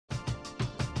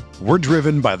We're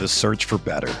driven by the search for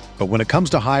better. But when it comes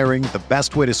to hiring, the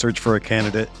best way to search for a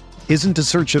candidate isn't to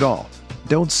search at all.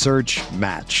 Don't search,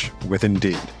 match with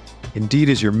Indeed. Indeed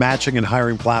is your matching and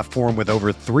hiring platform with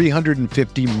over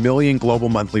 350 million global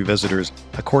monthly visitors,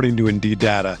 according to Indeed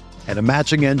data, and a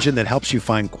matching engine that helps you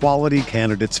find quality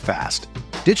candidates fast.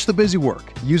 Ditch the busy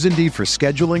work. Use Indeed for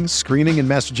scheduling, screening, and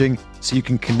messaging so you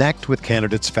can connect with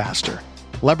candidates faster.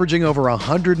 Leveraging over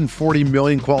 140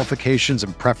 million qualifications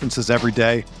and preferences every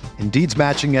day, Indeed's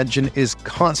matching engine is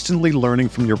constantly learning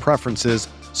from your preferences,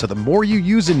 so the more you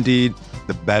use Indeed,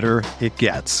 the better it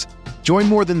gets. Join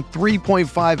more than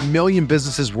 3.5 million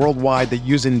businesses worldwide that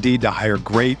use Indeed to hire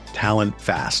great talent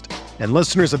fast. And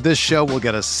listeners of this show will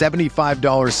get a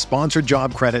 $75 sponsored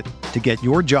job credit to get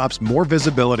your jobs more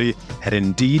visibility at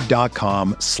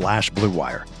Indeed.com/Blue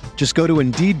Wire. Just go to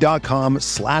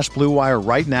Indeed.com/Blue Wire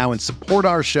right now and support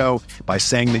our show by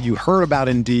saying that you heard about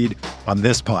Indeed on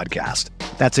this podcast.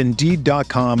 That's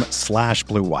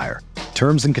Indeed.com/Blue Wire.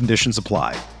 Terms and conditions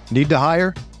apply. Need to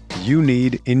hire? You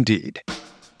need Indeed.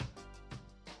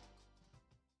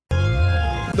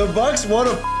 The Bucks won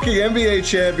a fucking NBA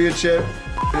championship.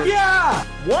 Yeah!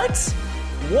 What?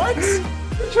 What? He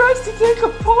tries to take a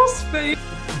pulse fake.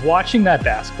 Watching that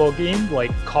basketball game,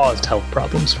 caused health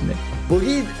problems for me.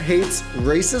 Boogie hates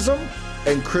racism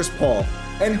and Chris Paul.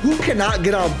 And who cannot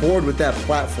get on board with that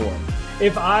platform?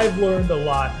 If I've learned a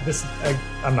lot,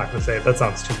 I'm not going to say it. That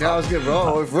sounds too I was going to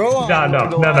roll. If roll on. No.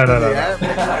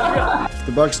 If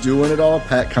the Bucks do win it all,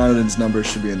 Pat Connaughton's numbers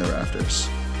should be in the rafters.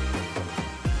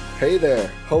 Hey there,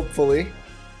 hopefully.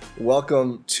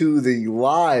 Welcome to the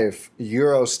live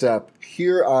Eurostep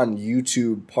here on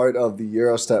YouTube, part of the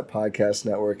Eurostep Podcast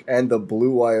Network and the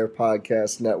Blue Wire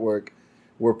Podcast Network.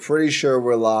 We're pretty sure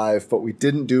we're live, but we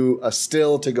didn't do a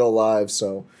still to go live,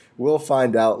 so we'll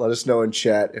find out. Let us know in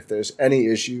chat if there's any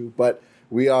issue. But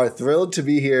we are thrilled to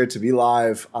be here, to be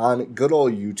live on good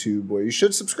old YouTube, where you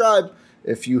should subscribe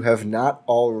if you have not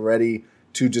already,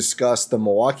 to discuss the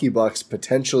Milwaukee Bucks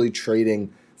potentially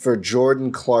trading for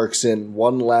Jordan Clarkson,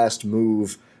 one last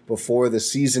move before the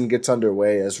season gets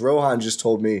underway. As Rohan just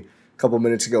told me a couple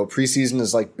minutes ago, preseason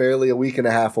is barely a week and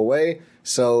a half away,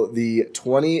 so the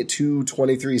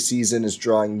 22-23 season is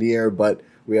drawing near, but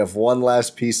we have one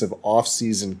last piece of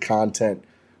off-season content.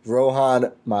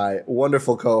 Rohan, my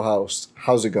wonderful co-host,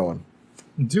 how's it going?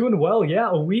 Doing well, yeah.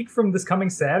 A week from this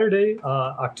coming Saturday,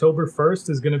 October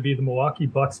 1st, is going to be the Milwaukee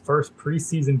Bucks' first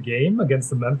preseason game against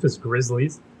the Memphis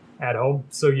Grizzlies at home.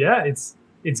 So yeah, it's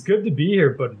good to be here,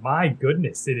 but my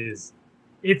goodness,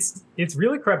 it's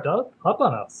really crept up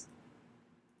on us.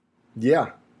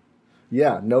 Yeah,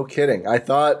 no kidding. I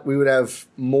thought we would have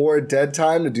more dead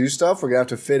time to do stuff. We're gonna have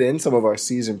to fit in some of our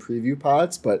season preview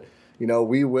pods, but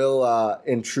we will,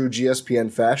 in true GSPN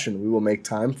fashion, we will make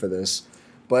time for this.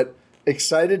 But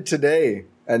excited today,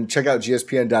 and check out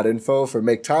gspn.info for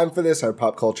Make Time for This, our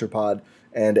pop culture pod,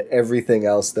 and everything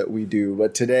else that we do.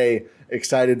 But today,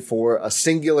 excited for a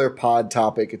singular pod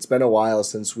topic. It's been a while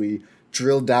since we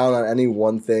drilled down on any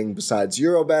one thing besides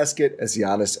Eurobasket, as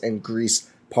Giannis and Greece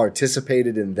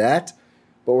participated in that.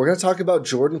 But we're going to talk about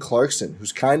Jordan Clarkson,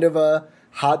 who's kind of a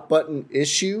hot button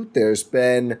issue. There's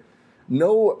been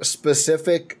no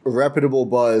specific reputable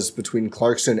buzz between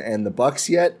Clarkson and the Bucks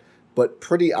yet, but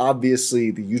pretty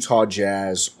obviously the Utah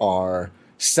Jazz are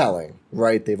selling,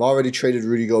 right? They've already traded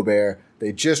Rudy Gobert.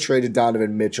 They just traded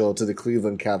Donovan Mitchell to the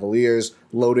Cleveland Cavaliers,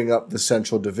 loading up the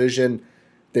Central Division.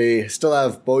 They still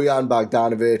have Bojan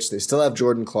Bogdanovic. They still have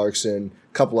Jordan Clarkson,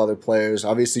 a couple other players.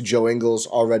 Obviously, Joe Ingles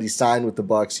already signed with the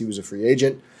Bucks. He was a free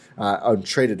agent,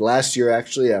 traded last year,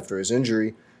 actually, after his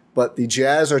injury. But the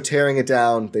Jazz are tearing it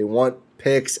down. They want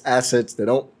picks, assets. They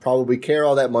don't probably care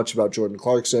all that much about Jordan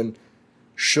Clarkson.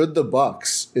 Should the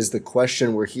Bucks is the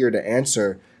question we're here to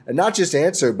answer. And not just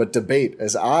answer, but debate,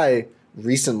 as I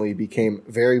recently became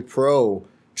very pro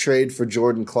trade for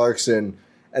Jordan Clarkson.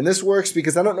 And this works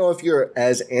because I don't know if you're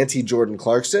as anti-Jordan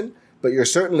Clarkson, but you're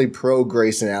certainly pro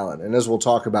Grayson Allen. And as we'll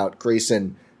talk about,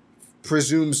 Grayson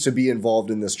presumes to be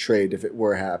involved in this trade if it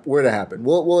were to happen.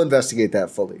 We'll investigate that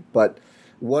fully. But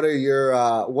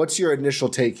what's your initial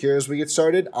take here as we get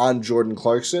started on Jordan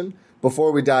Clarkson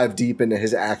before we dive deep into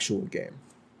his actual game?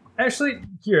 Actually,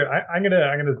 here I'm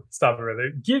gonna stop it right there.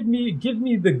 Give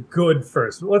me the good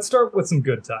first. Let's start with some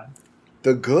good time.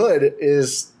 The good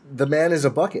is the man is a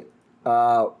bucket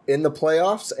in the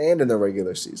playoffs and in the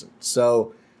regular season.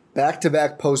 So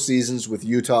back-to-back postseasons with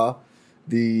Utah.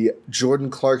 The Jordan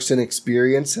Clarkson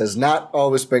experience has not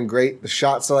always been great. The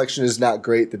shot selection is not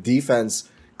great. The defense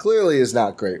clearly is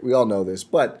not great. We all know this,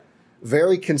 but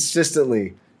very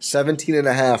consistently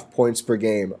 17.5 points per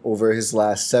game over his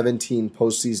last 17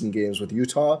 postseason games with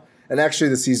Utah. And actually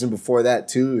the season before that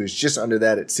too, he was just under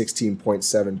that at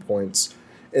 16.7 points.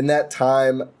 In that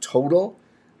time total,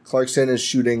 Clarkson is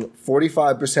shooting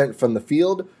 45% from the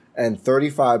field and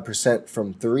 35%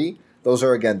 from three. Those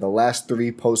are, again, the last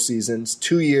three postseasons.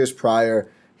 2 years prior,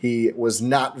 he was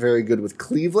not very good with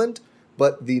Cleveland,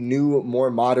 but the new,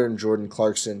 more modern Jordan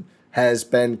Clarkson has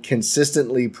been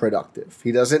consistently productive.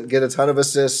 He doesn't get a ton of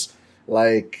assists,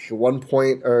 like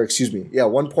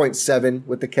 1.7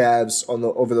 with the Cavs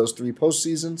over those three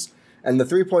postseasons. And the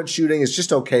three-point shooting is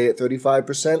just okay at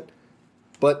 35%.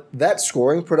 But that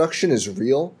scoring production is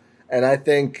real. And I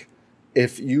think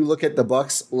if you look at the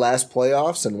Bucks' last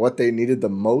playoffs and what they needed the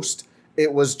most,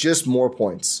 it was just more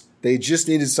points. They just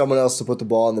needed someone else to put the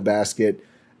ball in the basket.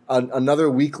 Another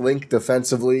weak link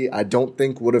defensively, I don't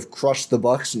think would have crushed the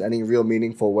Bucks in any real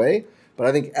meaningful way. But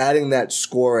I think adding that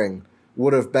scoring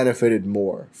would have benefited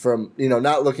more from,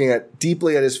 not looking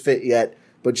deeply at his fit yet,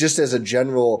 but just as a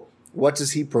general, what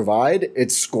does he provide?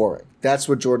 It's scoring. That's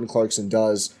what Jordan Clarkson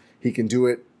does. He can do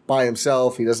it by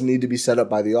himself. He doesn't need to be set up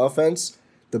by the offense.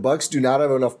 The Bucks do not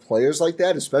have enough players like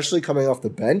that, especially coming off the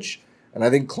bench. And I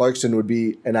think Clarkson would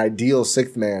be an ideal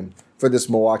sixth man for this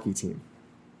Milwaukee team.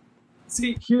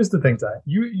 See, here's the thing, Ty.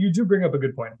 You do bring up a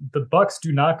good point. The Bucks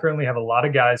do not currently have a lot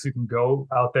of guys who can go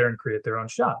out there and create their own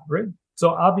shot, right? So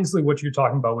obviously what you're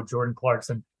talking about with Jordan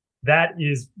Clarkson, that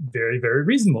is very, very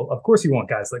reasonable. Of course you want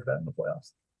guys like that in the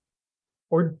playoffs.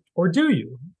 Or do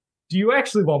you? Do you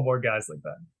actually want more guys like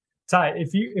that? Ty,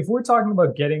 if we're talking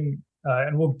about getting,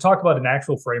 and we'll talk about an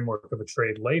actual framework of a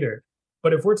trade later,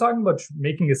 but if we're talking about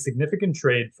making a significant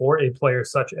trade for a player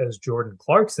such as Jordan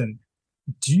Clarkson,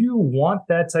 do you want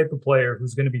that type of player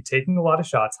who's going to be taking a lot of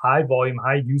shots, high volume,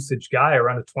 high usage guy,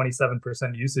 around a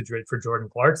 27% usage rate for Jordan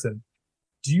Clarkson?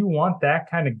 Do you want that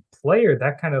kind of player,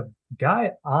 that kind of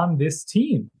guy on this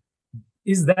team?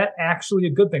 Is that actually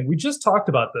a good thing? We just talked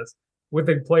about this with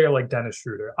a player like Dennis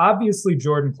Schroeder. Obviously,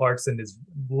 Jordan Clarkson is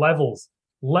levels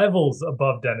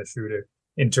above Dennis Schroeder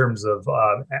in terms of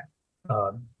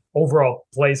overall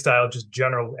play style, just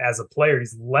general as a player.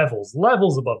 He's levels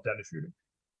above Dennis Schroeder.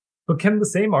 But can the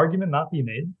same argument not be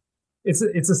made? It's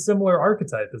a similar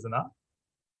archetype, is it not?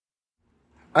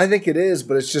 I think it is,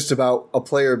 but it's just about a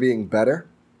player being better.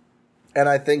 And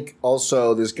I think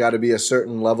also there's got to be a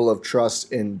certain level of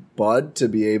trust in Bud to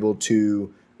be able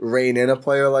to rein in a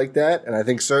player like that. And I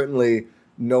think certainly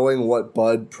knowing what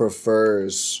Bud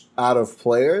prefers out of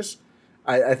players,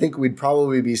 I think we'd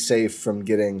probably be safe from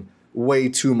getting way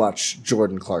too much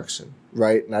Jordan Clarkson,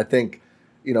 right? And I think,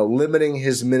 limiting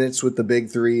his minutes with the big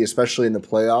three, especially in the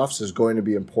playoffs, is going to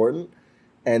be important.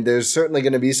 And there's certainly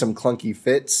going to be some clunky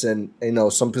fits and,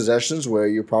 some possessions where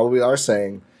you probably are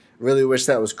saying, really wish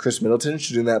that was Chris Middleton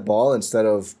shooting that ball instead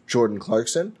of Jordan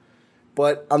Clarkson.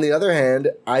 But on the other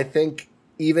hand, I think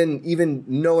even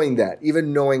knowing that,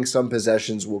 even knowing some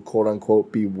possessions will quote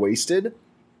unquote be wasted,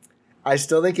 I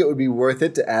still think it would be worth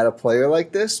it to add a player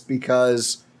like this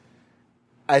because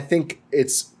I think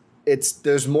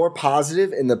there's more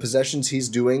positive in the possessions he's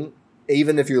doing,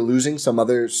 even if you're losing some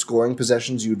other scoring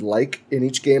possessions you'd like in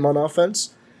each game on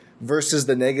offense, versus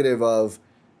the negative of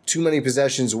too many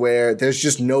possessions where there's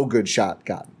just no good shot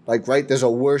gotten. There's a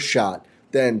worse shot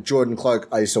than Jordan Clark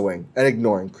isoing and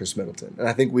ignoring Chris Middleton. And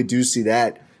I think we do see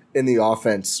that in the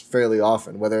offense fairly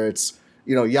often, whether it's,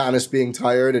 Giannis being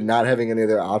tired and not having any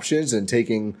other options and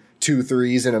taking 2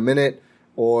 threes in a minute,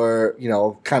 or,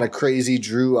 kind of crazy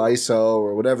Drew ISO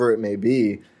or whatever it may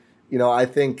be. I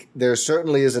think there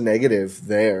certainly is a negative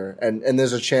there, and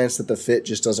there's a chance that the fit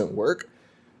just doesn't work.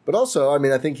 But also,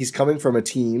 I think he's coming from a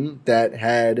team that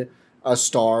had a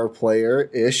star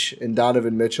player-ish in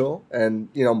Donovan Mitchell and,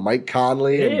 Mike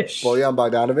Conley and Bojan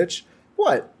Bogdanovic.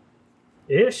 What?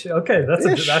 Ish? Okay,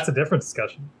 that's a different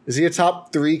discussion. Is he a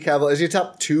top 3 Cavalier? Is he a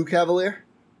top 2 Cavalier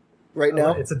right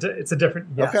now? It's a different,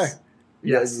 yes. Okay.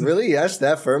 Yes. Really? Yes,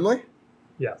 that firmly?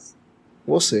 Yes.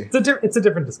 We'll see. It's a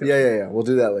different discussion. Yeah. We'll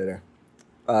do that later.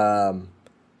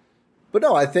 But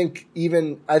no, I think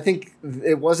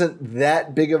it wasn't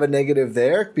that big of a negative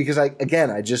there because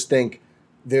I just think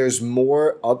there's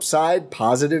more upside,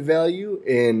 positive value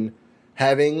in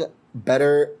having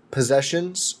better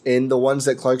possessions in the ones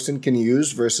that Clarkson can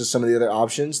use versus some of the other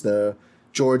options. The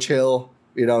George Hill,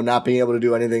 not being able to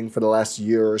do anything for the last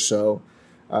year or so.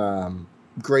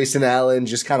 Grayson Allen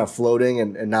just kind of floating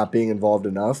and not being involved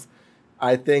enough.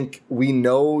 I think we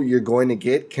know you're going to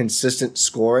get consistent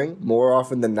scoring more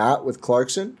often than not with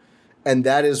Clarkson, and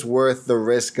that is worth the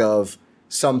risk of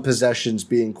some possessions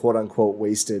being quote-unquote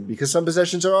wasted because some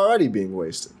possessions are already being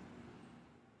wasted.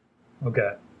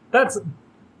 Okay. That's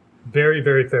Very,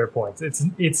 very fair points.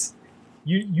 It's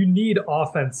you need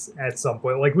offense at some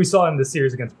point. Like we saw in the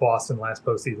series against Boston last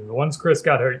postseason. Once Chris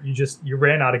got hurt, you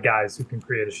ran out of guys who can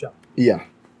create a shot. Yeah.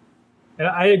 And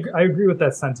I agree with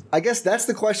that sentiment. I guess that's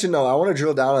the question, though. I want to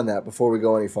drill down on that before we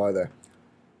go any farther.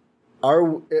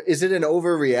 Is it an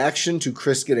overreaction to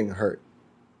Chris getting hurt?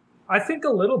 I think a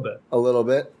little bit. A little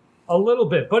bit? A little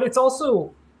bit. But it's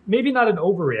also maybe not an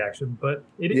overreaction, but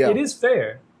it is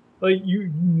fair. Like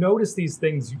you notice these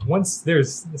things once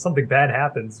there's something bad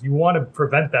happens, you want to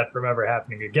prevent that from ever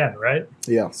happening again, right?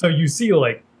 Yeah. So you see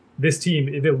like this team,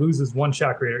 if it loses one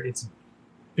shot creator, it's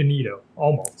finito.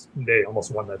 Almost. They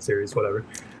almost won that series, whatever.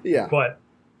 Yeah. But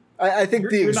I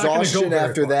think the exhaustion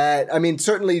after that, I mean,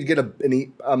 certainly you'd get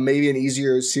maybe an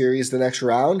easier series the next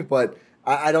round, but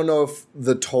I don't know if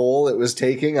the toll it was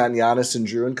taking on Giannis and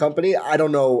Drew and company, I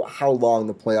don't know how long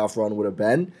the playoff run would have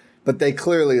been, but they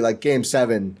clearly, like Game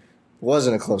 7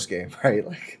 wasn't a close game, right?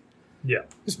 Like, yeah.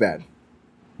 It's bad.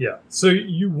 Yeah. So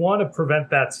you want to prevent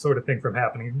that sort of thing from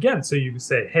happening again. So you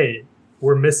say, hey,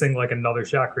 we're missing like another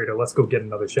shot creator. Let's go get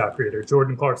another shot creator.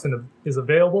 Jordan Clarkson is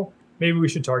available. Maybe we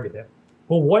should target him.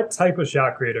 Well, what type of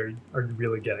shot creator are you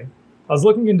really getting? I was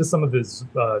looking into some of his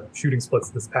shooting splits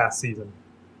this past season.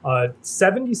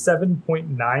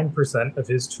 77.9% of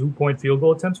his 2-point field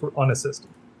goal attempts were unassisted,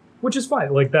 which is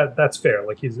fine. Like that's fair.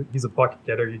 Like he's a bucket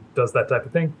getter. He does that type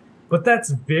of thing. But that's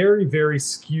very, very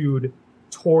skewed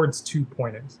towards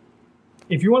 2-pointers.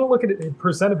 If you want to look at a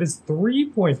percent of his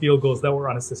 3-point field goals that were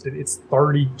unassisted, it's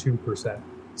 32%.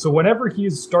 So whenever he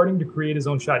is starting to create his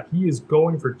own shot, he is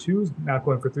going for twos, not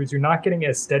going for threes. You're not getting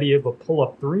as steady of a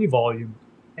pull-up three volume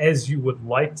as you would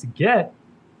like to get.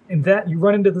 And that you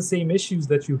run into the same issues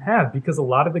that you have because a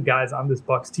lot of the guys on this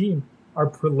Bucks team are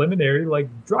preliminary like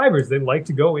drivers. They like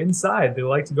to go inside. They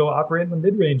like to go operate in the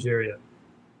mid-range area.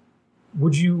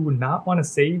 Would you not want to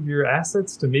save your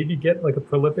assets to maybe get like a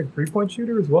prolific 3-point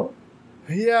shooter as well?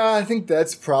 Yeah, I think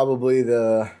that's probably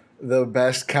the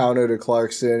best counter to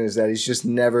Clarkson is that he's just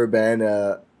never been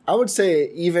I would say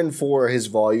even for his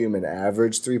volume and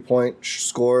average 3-point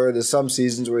scorer, there's some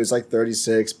seasons where he's like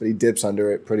 36, but he dips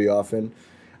under it pretty often.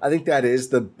 I think that is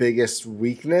the biggest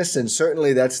weakness, and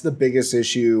certainly that's the biggest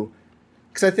issue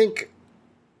because I think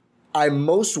I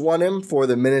most want him for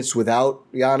the minutes without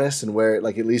Giannis and where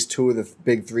like at least two of the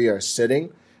big three are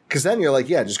sitting because then you're like,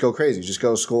 yeah, just go crazy. Just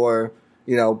go score,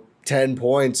 10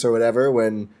 points or whatever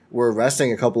when we're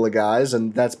resting a couple of guys,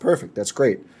 and that's perfect. That's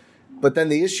great. But then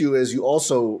the issue is you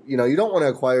also, you don't want to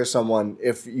acquire someone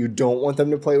if you don't want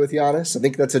them to play with Giannis. I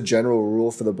think that's a general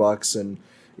rule for the Bucks, and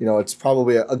it's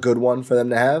probably a good one for them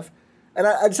to have. And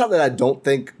it's not that I don't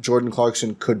think Jordan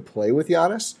Clarkson could play with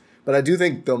Giannis, but I do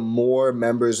think the more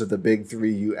members of the big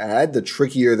three you add, the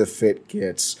trickier the fit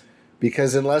gets.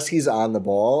 Because unless he's on the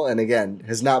ball, and again,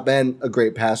 has not been a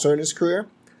great passer in his career,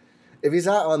 if he's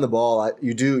not on the ball,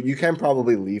 you can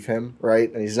probably leave him,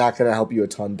 right? And he's not going to help you a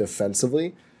ton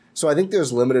defensively. So I think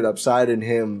there's limited upside in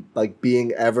him like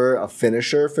being ever a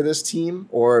finisher for this team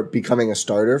or becoming a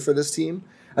starter for this team.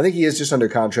 I think he is just under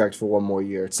contract for one more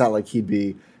year. It's not like he'd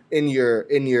be in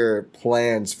your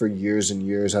plans for years and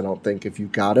years, I don't think, if you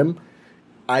got him.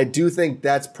 I do think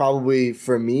that's probably,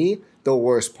 for me, the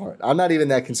worst part. I'm not even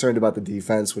that concerned about the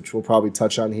defense, which we'll probably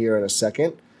touch on here in a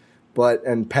second.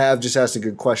 And Pav just asked a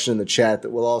good question in the chat that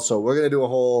we're going to do a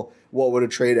whole what would a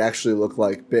trade actually look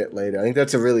like bit later. I think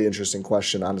that's a really interesting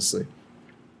question, honestly.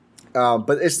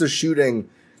 But it's the shooting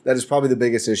that is probably the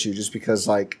biggest issue just because,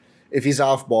 like, if he's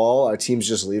off ball, our team's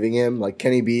just leaving him. Like,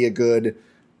 can he be a good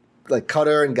like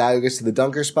cutter and guy who gets to the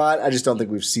dunker spot? I just don't think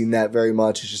we've seen that very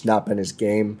much. It's just not been his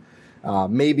game.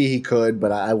 Maybe he could,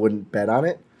 but I wouldn't bet on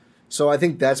it. So I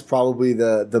think that's probably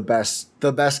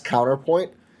the best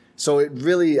counterpoint. So it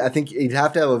really, I think you'd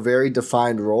have to have a very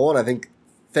defined role, and I think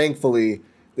thankfully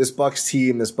this Bucks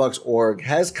team, this Bucks org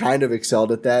has kind of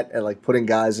excelled at that, at like putting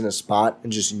guys in a spot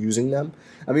and just using them.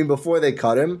 I mean, before they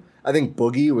cut him, I think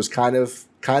Boogie was kind of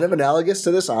analogous to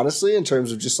this, honestly, in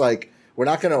terms of just like, we're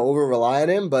not going to over rely on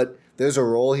him, but there's a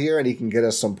role here and he can get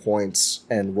us some points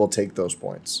and we'll take those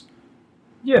points.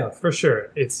 Yeah, for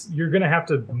sure. You're going to have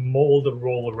to mold a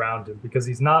role around him because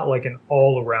he's not like an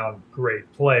all-around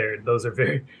great player. Those are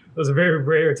very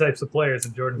rare types of players,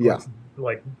 and Jordan Clarkson,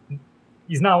 like,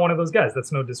 he's not one of those guys.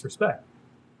 That's no disrespect.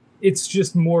 It's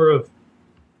just more of,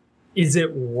 is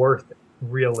it worth it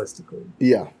realistically?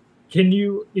 Yeah.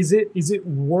 Is it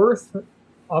worth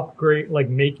upgrade, like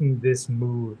making this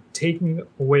move, taking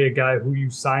away a guy who you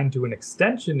signed to an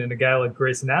extension and a guy like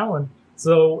Grayson Allen?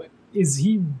 So is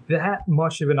he that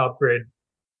much of an upgrade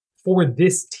for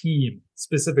this team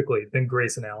specifically than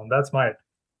Grayson Allen? That's the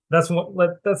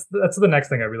next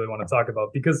thing I really want to talk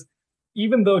about, because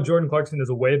even though Jordan Clarkson is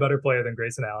a way better player than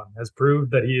Grayson Allen, has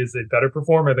proved that he is a better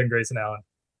performer than Grayson Allen,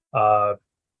 uh,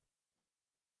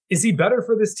 is he better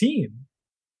for this team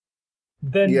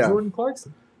than Jordan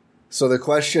Clarkson? So the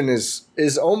question is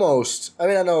almost, I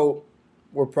mean, I know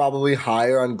we're probably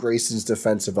higher on Grayson's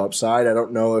defensive upside. I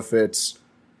don't know if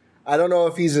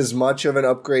he's as much of an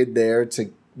upgrade there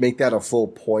to make that a full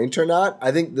point or not.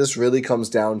 I think this really comes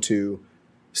down to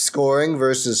scoring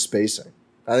versus spacing.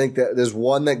 I think that there's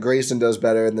one that Grayson does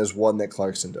better and there's one that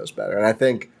Clarkson does better. And I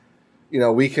think,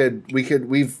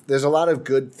 there's a lot of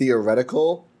good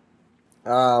theoretical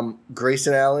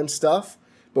Grayson Allen stuff,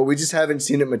 but we just haven't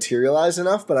seen it materialize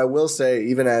enough. But I will say,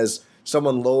 even as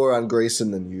someone lower on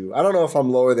Grayson than you, I don't know if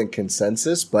I'm lower than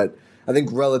consensus, but I think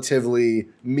relatively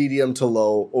medium to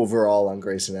low overall on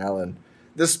Grayson Allen.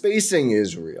 The spacing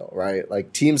is real, right?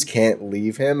 Like, teams can't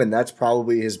leave him, and that's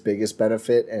probably his biggest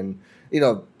benefit. And, in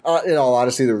all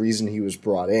honesty, the reason he was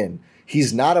brought in.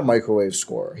 He's not a microwave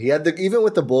scorer. He had even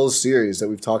with the Bulls series that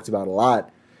we've talked about a lot,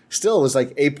 still it was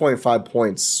like 8.5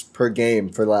 points per game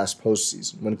for the last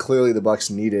postseason, when clearly the Bucks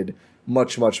needed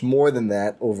much, much more than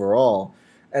that overall.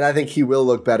 And I think he will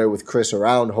look better with Chris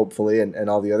around, hopefully, and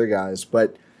all the other guys.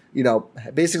 But,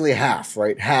 basically half,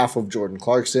 right? Half of Jordan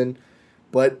Clarkson.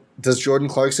 But does Jordan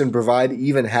Clarkson provide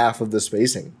even half of the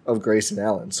spacing of Grayson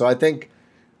Allen? So I think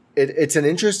it's an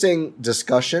interesting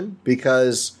discussion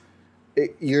because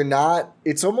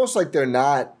it's almost like they're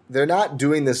not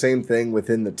doing the same thing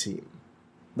within the team.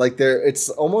 Like it's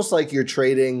almost like you're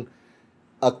trading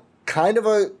a kind of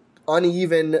a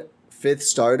uneven fifth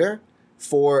starter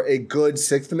for a good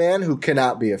sixth man who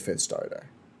cannot be a fifth starter.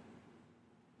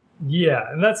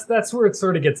 Yeah, and that's where it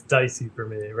sort of gets dicey for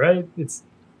me, right?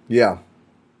 Yeah.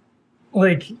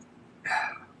 Like,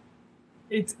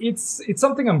 it's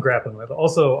something I'm grappling with.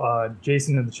 Also,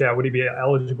 Jason in the chat, would he be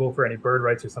eligible for any bird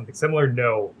rights or something similar?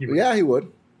 No. He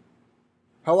would.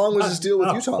 How long was his deal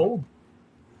with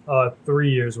Utah?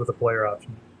 3 years with a player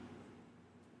option.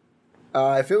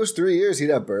 If it was 3 years, he'd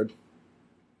have bird.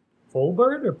 Full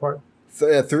bird or part?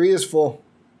 3 is full.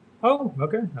 Oh,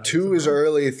 okay. 2 is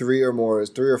early. 3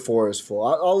 or 4 is full.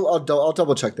 I'll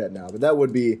double check that now, but that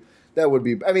would be.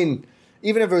 I mean,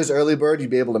 even if it was early bird,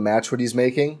 you'd be able to match what he's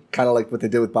making, kind of like what they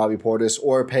did with Bobby Portis,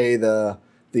 or pay the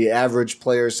average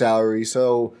player salary.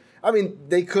 So, I mean,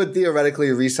 they could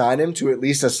theoretically re-sign him to at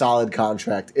least a solid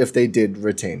contract if they did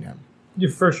retain him. Yeah,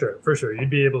 for sure.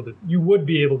 You would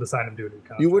be able to sign him to a new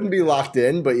contract. You wouldn't be locked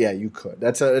in, but yeah, you could.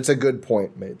 That's a good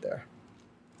point made there.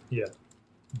 Yeah,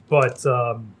 but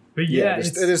yeah,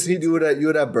 you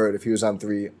would have bird if he was on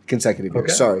 3 consecutive years.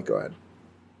 Okay. Sorry, go ahead.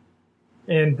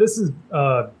 And this is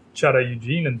shout out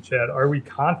Eugene in the chat. Are we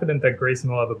confident that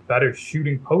Grayson will have a better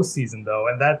shooting postseason though?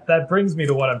 And that brings me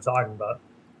to what I'm talking about.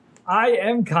 I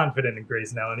am confident in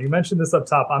Grayson Allen. You mentioned this up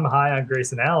top. I'm high on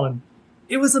Grayson Allen.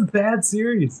 It was a bad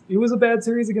series. It was a bad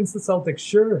series against the Celtics,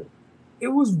 sure. It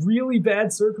was really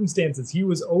bad circumstances. He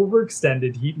was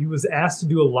overextended. He was asked to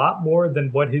do a lot more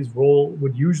than what his role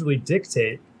would usually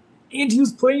dictate. And he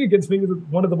was playing against maybe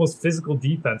one of the most physical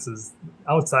defenses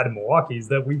outside of Milwaukee's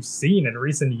that we've seen in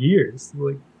recent years.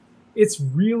 Like, it's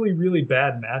really, really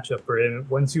bad matchup for him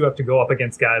once you have to go up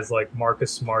against guys like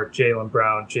Marcus Smart, Jaylen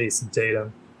Brown, Jason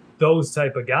Tatum, those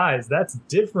type of guys. That's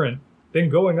different than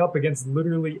going up against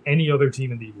literally any other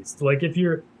team in the East. Like if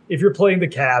you're playing the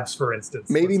Cavs, for instance.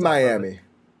 Maybe Miami.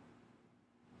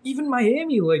 Even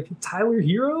Miami, like Tyler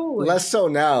Hero? Like, less so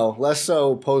now. Less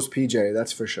so post PJ,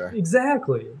 that's for sure.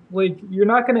 Exactly. Like, you're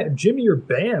not going to... Jimmy or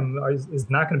Bam is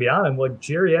not going to be on him. Like,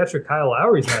 geriatric Kyle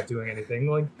Lowry's not doing anything.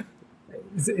 Like,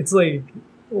 it's like...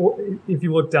 If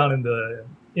you look down in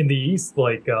the East,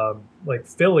 like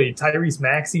Philly, Tyrese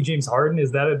Maxey, James Harden,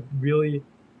 is that a really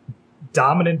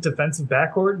dominant defensive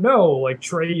backcourt? No. Like,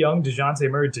 Trae Young, DeJounte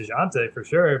Murray, DeJounte for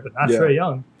sure, but not Trae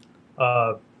Young.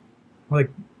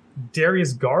 Like...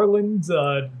 Darius Garland,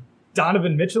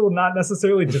 Donovan Mitchell, not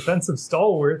necessarily defensive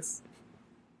stalwarts.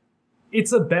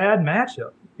 It's a bad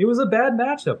matchup. It was a bad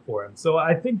matchup for him. So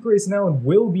I think Grayson Allen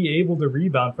will be able to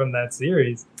rebound from that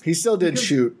series. He still did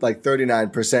shoot like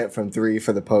 39% from 3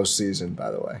 for the postseason,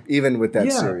 by the way, even with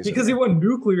that series. Because he went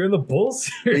nuclear in the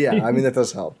Bulls series. Yeah, I mean, that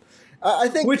does help. I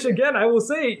think, which, again, I will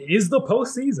say is the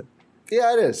postseason.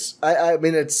 Yeah, it is. I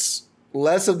mean, it's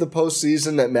less of the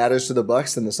postseason that matters to the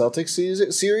Bucks than the Celtics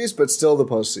series, but still the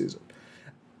postseason.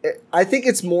 I think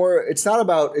it's not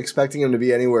about expecting him to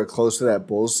be anywhere close to that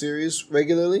Bulls series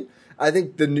regularly. I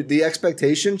think the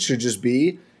expectation should just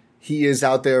be he is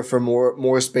out there for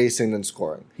more spacing than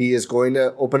scoring. He is going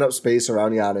to open up space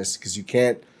around Giannis because you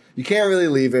can't really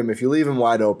leave him. If you leave him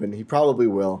wide open, he probably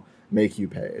will make you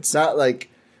pay. It's not like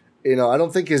I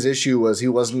don't think his issue was he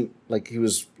wasn't like he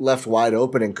was left wide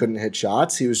open and couldn't hit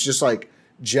shots. He was just like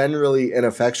generally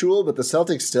ineffectual. But the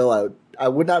Celtics still, I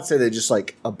would not say they just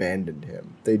like abandoned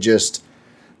him. They just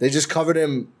covered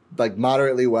him like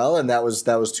moderately well, and that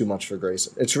was too much for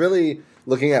Grayson. It's really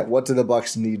looking at what do the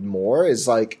Bucks need more is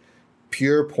like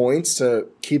pure points to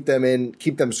keep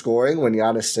them scoring when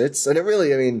Giannis sits. And it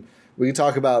really, I mean, we can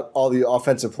talk about all the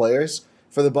offensive players.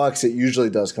 For the Bucks, it usually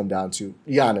does come down to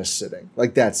Giannis sitting.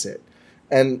 Like, that's it.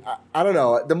 And I don't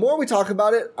know. The more we talk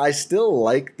about it, I still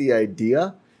like the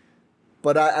idea,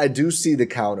 but I do see the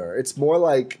counter. It's more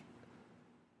like,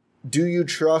 do you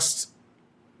trust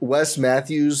Wes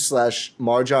Matthews /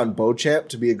 Marjon Beauchamp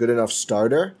to be a good enough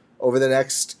starter over the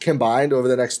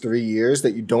next 3 years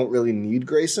that you don't really need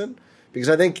Grayson? Because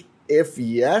I think if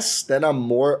yes, then I'm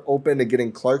more open to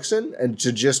getting Clarkson and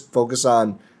to just focus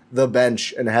on the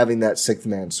bench and having that sixth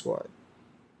man scoring.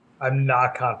 I'm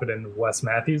not confident in Wes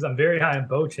Matthews. I'm very high on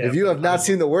Beauchamp. If you have not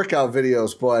seen the workout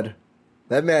videos, bud,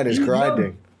 that man is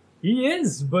grinding. He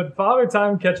is, but Father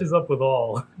Time catches up with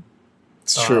all.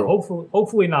 It's true.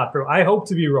 Hopefully not, bro. I hope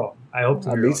to be wrong.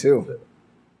 Me too.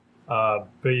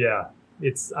 But yeah,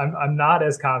 I'm not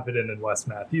as confident in Wes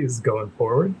Matthews going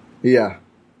forward. Yeah.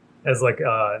 As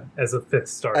a fifth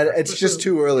starter. And it's just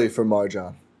too early for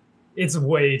Marjon. It's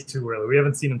way too early. We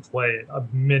haven't seen him play a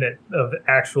minute of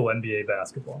actual NBA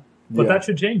basketball. But that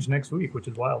should change next week, which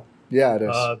is wild. Yeah, it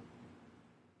is.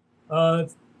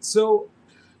 So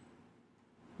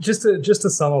just to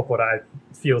sum up what I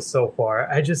feel so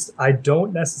far, I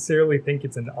don't necessarily think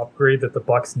it's an upgrade that the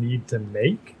Bucks need to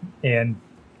make and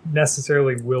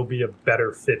necessarily will be a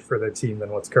better fit for their team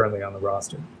than what's currently on the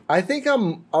roster. I think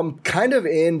I'm kind of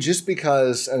in just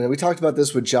because, and we talked about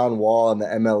this with John Wall and the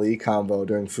MLE combo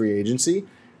during free agency,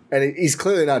 and he's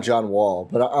clearly not John Wall,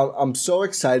 but I'm so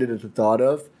excited at the thought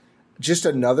of just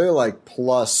another like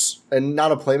plus, and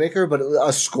not a playmaker, but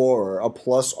a scorer, a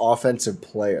plus offensive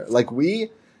player. Like the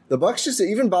Bucks just,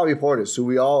 even Bobby Portis, who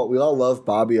we all love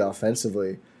Bobby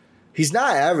offensively, he's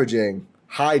not averaging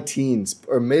high teens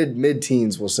or mid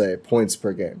teens, we'll say, points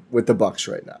per game with the Bucks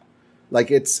right now. Like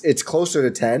it's closer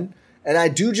to 10. And I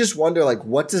do just wonder, like,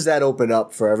 what does that open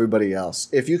up for everybody else?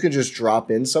 If you can just drop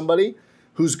in somebody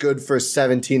who's good for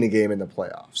 17 a game in the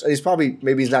playoffs. And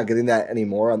maybe he's not getting that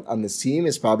anymore on this team.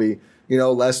 It's probably,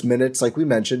 less minutes, like we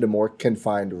mentioned, a more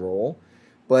confined role.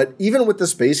 But even with the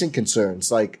spacing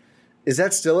concerns, like, is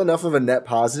that still enough of a net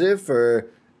positive for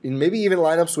maybe even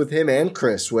lineups with him and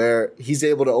Chris, where he's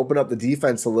able to open up the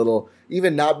defense a little,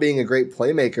 even not being a great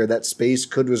playmaker, that space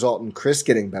could result in Chris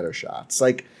getting better shots.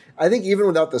 Like, I think even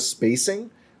without the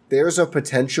spacing, there's a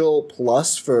potential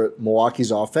plus for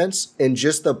Milwaukee's offense and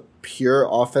just the pure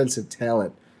offensive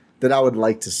talent that I would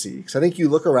like to see. Because I think you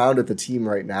look around at the team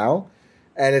right now,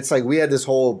 and it's like we had this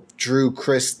whole Drew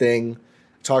Chris thing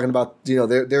talking about,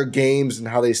 their games and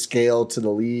how they scale to the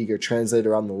league or translate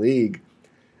around the league.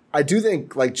 I do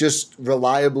think like just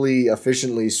reliably,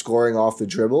 efficiently scoring off the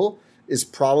dribble is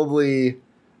probably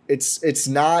it's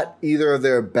not either of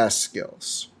their best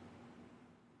skills.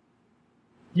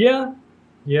 Yeah,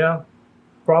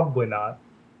 probably not.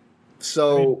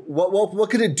 So what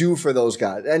could it do for those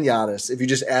guys and Giannis if you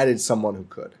just added someone who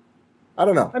could? I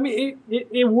don't know. I mean,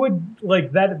 it would,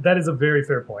 like, that is a very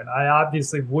fair point. I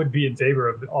obviously would be in favor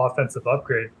of the offensive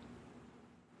upgrade.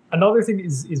 Another thing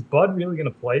is Bud really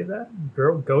going to play that?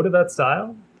 Go to that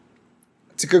style?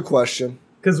 It's a good question.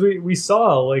 Because we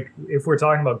saw, like, if we're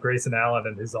talking about Grayson Allen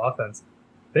and his offense,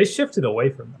 they shifted away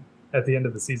from him at the end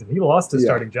of the season. He lost his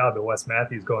starting job to Wes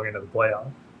Matthews going into the playoff.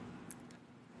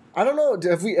 I don't know.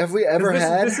 Have we ever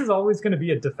had... This is always going to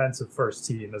be a defensive first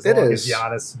team as long as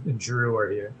Giannis and Drew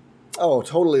are here. Oh,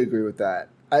 totally agree with that.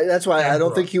 That's why I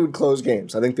don't think he would close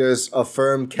games. I think there's a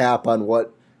firm cap on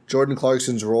what Jordan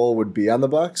Clarkson's role would be on the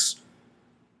Bucks.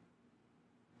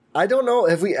 I don't know.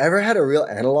 Have we ever had a real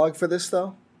analog for this,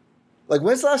 though? Like,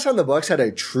 when's the last time the Bucks had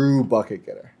a true bucket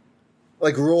getter?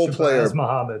 Like, role player.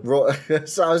 Muhammad.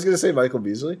 So I was going to say Michael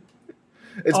Beasley.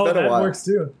 It's been a while. That works,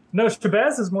 too. No,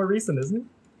 Shabazz is more recent, isn't he?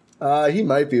 He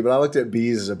might be, but I looked at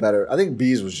Bees as a better. I think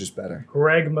Bees was just better.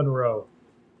 Greg Monroe.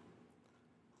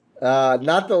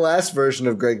 Not the last version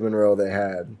of Greg Monroe they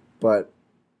had, but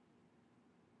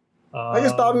I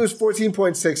guess Bobby was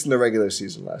 14.6 in the regular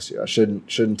season last year. I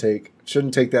shouldn't take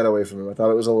that away from him. I thought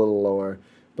it was a little lower,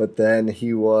 but then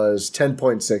he was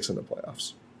 10.6 in the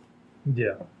playoffs.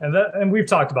 Yeah, and we've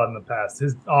talked about in the past,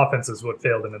 his offense is what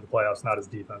failed him in the playoffs, not his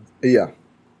defense. Yeah.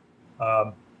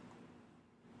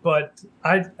 But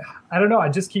I don't know. I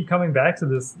just keep coming back to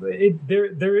this.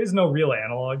 There is no real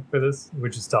analog for this,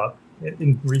 which is tough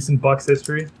in recent Bucks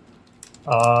history.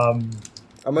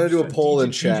 I'm going to do a poll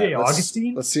in chat. DJ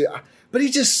Augustine? Let's see. But he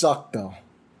just sucked, though.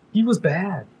 He was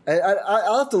bad.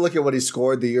 I'll have to look at what he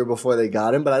scored the year before they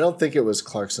got him, but I don't think it was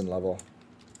Clarkson level.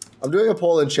 I'm doing a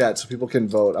poll in chat so people can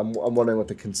vote. I'm wondering what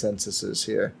the consensus is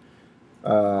here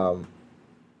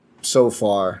so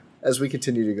far as we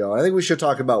continue to go. I think we should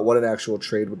talk about what an actual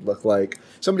trade would look like.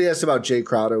 Somebody asked about Jay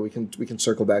Crowder. We can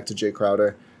circle back to Jay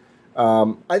Crowder.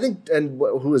 I think, and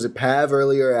who was it? Pav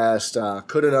earlier asked,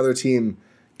 could another team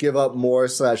give up more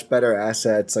 / better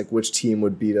assets? Like, which team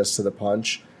would beat us to the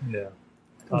punch? Yeah.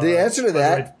 The answer to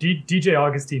that, DJ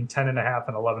Augustine 10.5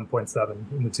 and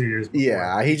 11.7 in the 2 years before.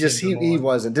 Yeah, he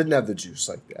didn't have the juice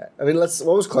like that. I mean, what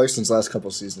was Clarkson's last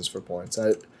couple seasons for points?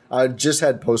 I just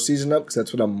had postseason up because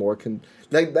that's what I'm more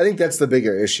I think that's the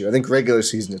bigger issue. I think regular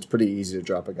season it's pretty easy to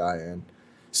drop a guy in.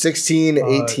 16,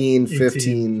 18,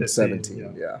 15,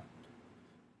 17. Yeah.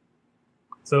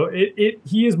 So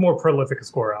he is more prolific a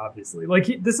scorer, obviously.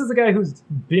 Like this is a guy who's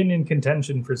been in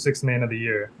contention for Sixth Man of the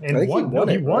Year and he won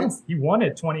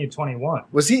it 2021.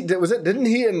 Didn't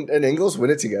he and Ingles win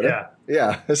it together?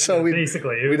 Yeah. So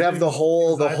basically we'd have the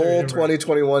whole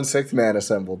 2021 Sixth Man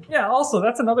assembled. Yeah. Also,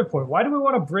 that's another point. Why do we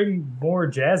want to bring more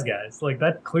Jazz guys? Like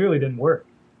that clearly didn't work.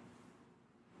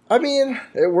 I mean,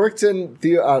 it worked in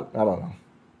the I don't know.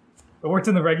 It worked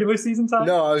in the regular season time?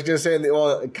 No, I was going to say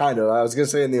kind of. I was going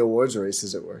to say in the awards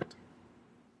races it worked.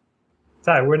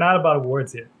 Ty, we're not about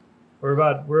awards here. We're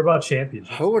about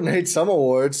championships. I wouldn't hate some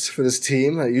awards for this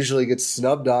team. I usually get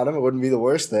snubbed on them. It wouldn't be the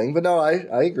worst thing. But no,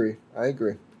 I agree.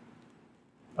 Do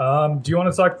you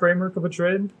want to talk framework of a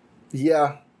trade?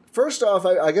 Yeah. First off,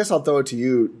 I guess I'll throw it to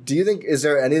you. Do you think, is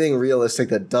there anything realistic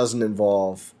that doesn't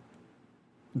involve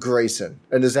Grayson,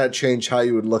 and does that change how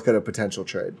you would look at a potential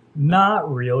trade? Not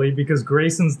really, because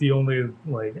Grayson's the only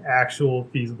actual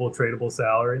feasible tradable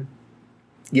salary.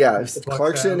 Yeah,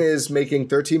 Clarkson is making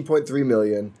 $13.3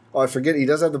 million. Oh, I forget he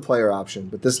does have the player option,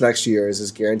 but this next year is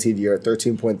his guaranteed year at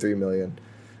 $13.3 million.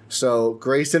 So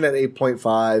Grayson at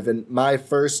 8.5, and my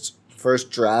first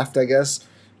draft, I guess,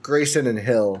 Grayson and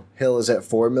Hill. Hill is at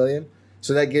 $4 million.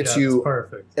 So that gets you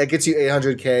perfect. That gets you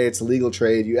 $800K. It's a legal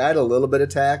trade. You add a little bit of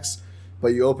tax, but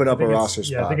you open up a roster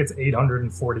spot. Yeah, I think it's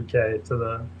 $840K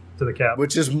to the cap,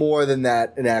 which is more than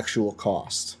that in actual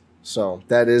cost. So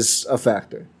that is a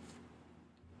factor.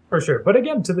 For sure. But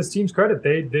again, to this team's credit,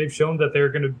 they've shown that they're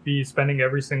going to be spending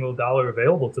every single dollar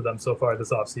available to them so far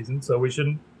this offseason. So we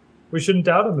shouldn't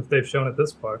doubt them if they've shown it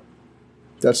this far.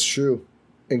 That's true.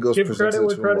 Ingles give credit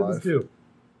where credit is due.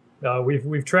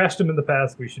 We've trashed them in the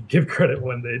past. We should give credit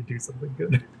when they do something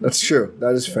good. That's true.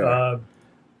 That is fair.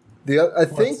 I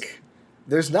think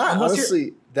there's not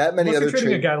honestly that many other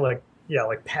trading a guy like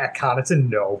Pat Connaughton.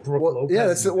 No, Brook Lopez. Yeah,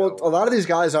 that's no. A lot of these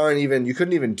guys aren't even. You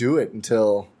couldn't even do it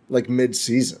until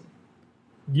mid-season.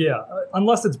 Yeah,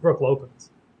 unless it's Brook Lopez.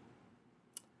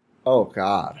 Oh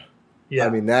God. Yeah. I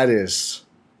mean that's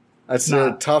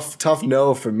a tough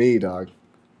no for me, dog.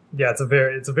 Yeah, it's a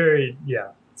very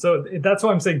So that's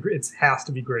why I'm saying it has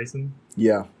to be Grayson.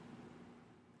 Yeah.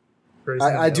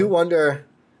 I do wonder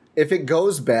if it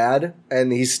goes bad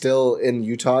and he's still in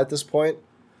Utah at this point,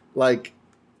 like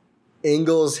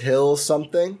Ingles Hill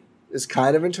something is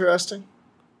kind of interesting.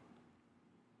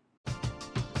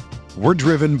 We're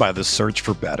driven by the search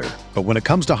for better. But when it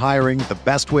comes to hiring, the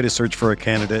best way to search for a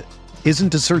candidate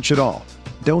isn't to search at all.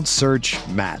 Don't search,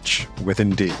 match with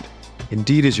Indeed.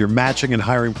 Indeed is your matching and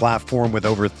hiring platform with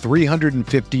over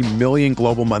 350 million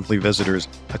global monthly visitors,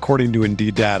 according to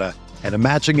Indeed data, and a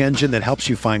matching engine that helps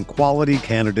you find quality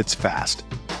candidates fast.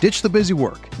 Ditch the busy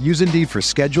work. Use Indeed for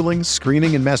scheduling,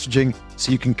 screening, and messaging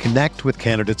so you can connect with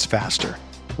candidates faster.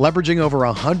 Leveraging over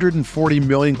 140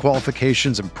 million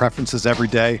qualifications and preferences every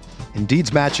day,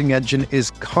 Indeed's matching engine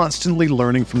is constantly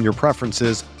learning from your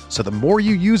preferences, so the more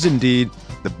you use Indeed,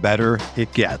 the better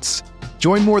it gets.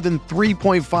 Join more than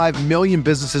 3.5 million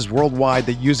businesses worldwide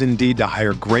that use Indeed to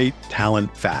hire great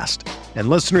talent fast. And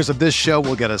listeners of this show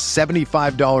will get a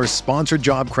 $75 sponsored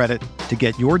job credit to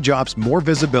get your jobs more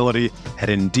visibility at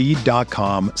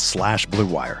Indeed.com/Blue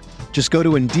Wire. Just go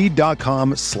to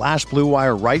Indeed.com/Blue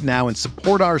Wire right now and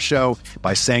support our show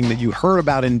by saying that you heard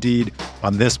about Indeed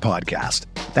on this podcast.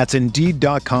 That's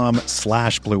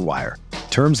Indeed.com/Blue Wire.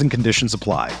 Terms and conditions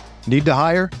apply. Need to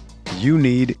hire? You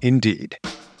need Indeed.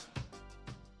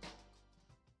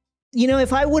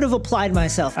 If I would have applied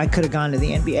myself, I could have gone to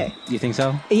the NBA. You think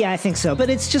so? Yeah, I think so. But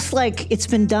it's just like, it's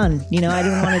been done. I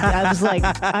didn't want to, I was like,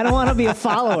 I don't want to be a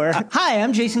follower. Hi,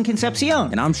 I'm Jason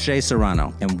Concepcion. And I'm Shea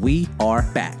Serrano. And we are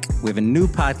back. We have a new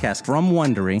podcast from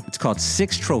Wondery. It's called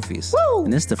Six Trophies. Woo!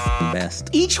 And it's the best.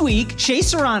 Each week, Shea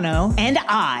Serrano and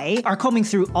I are combing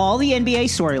through all the NBA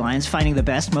storylines, finding the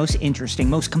best, most interesting,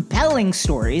 most compelling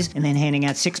stories, and then handing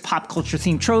out 6 pop culture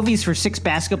themed trophies for 6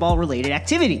 basketball related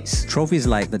activities. Trophies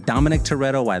like the Dominic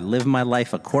Toretto I Live My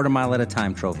Life a Quarter Mile at a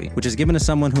Time trophy, which is given to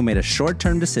someone who made a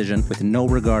short-term decision with no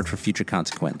regard for future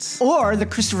consequence. Or the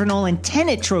Christopher Nolan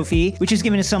Tenet trophy, which is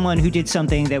given to someone who did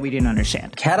something that we didn't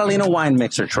understand. Catalina Wine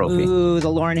Mixer trophy. Ooh, the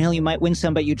Lauryn Hill You Might Win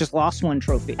Some, but You Just Lost One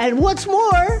trophy. And what's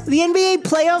more, the NBA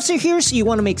playoffs are here, so you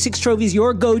want to make 6 Trophies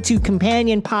your go-to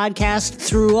companion podcast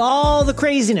through all the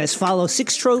craziness. Follow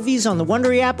 6 Trophies on the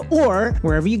Wondery app or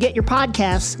wherever you get your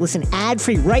podcasts. Listen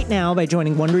ad-free right now by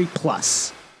joining Wondery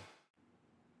Plus.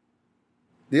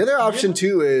 The other option,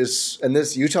 too, is, and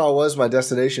this Utah was my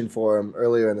destination for him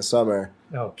earlier in the summer.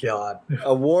 Oh, God.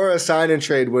 A Nwora sign and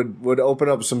trade would open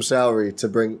up some salary to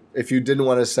bring, if you didn't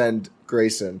want to send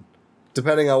Grayson,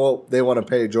 depending on what they want to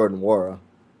pay Jordan Nwora.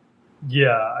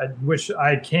 Yeah,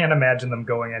 I can't imagine them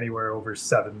going anywhere over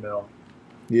 $7 million.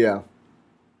 Yeah.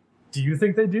 Do you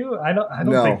think they do? I don't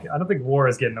think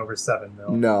Nwora's getting over $7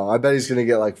 million. No, I bet he's going to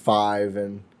get like 5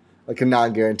 and like a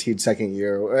non-guaranteed second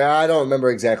year. I don't remember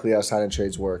exactly how sign and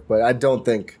trades work, but I don't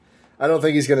think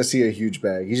he's going to see a huge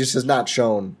bag. He just has not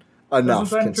shown enough.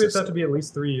 Doesn't sign and trades have to be at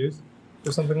least 3 years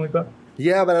or something like that?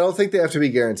 Yeah, but I don't think they have to be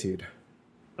guaranteed.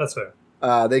 That's fair.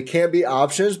 They can be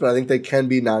options, but I think they can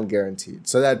be non-guaranteed.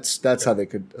 So that's how they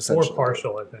could essentially. Or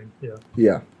partial, I think. Yeah.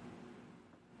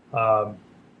 Yeah.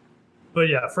 But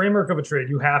yeah, framework of a trade,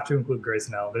 you have to include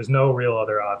Grayson Allen. There's no real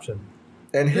other option.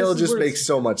 And Hill just makes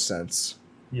so much sense.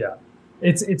 Yeah.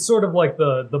 It's sort of like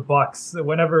the Bucks.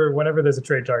 Whenever there's a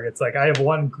trade target, it's like, I have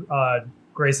one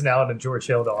Grayson Allen and George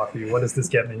Hill to offer you. What does this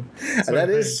get me? And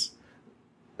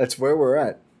that's where we're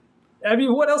at. I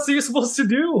mean, what else are you supposed to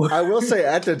do? I will say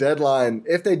at the deadline,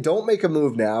 if they don't make a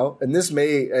move now, and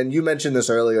you mentioned this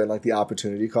earlier in like the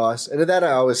opportunity cost, and to that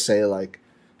I always say like,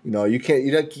 you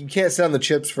can't sit on the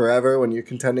chips forever when you're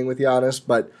contending with Giannis,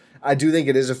 but I do think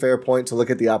it is a fair point to look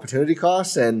at the opportunity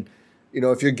costs, and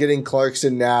if you're getting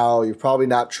Clarkson now, you're probably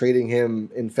not trading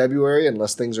him in February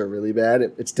unless things are really bad.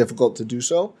 It's difficult to do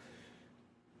so.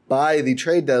 By the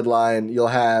trade deadline, you'll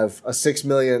have a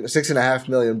 $6.5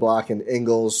 million block in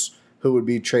Ingles, who would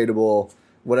be tradable,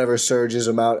 whatever Serge's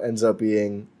amount ends up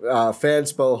being.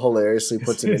 Fanspo hilariously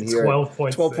puts him in here.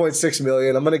 12.6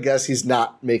 million. I'm going to guess he's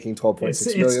not making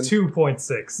 12.6 million. It's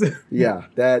 2.6. Yeah,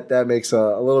 that makes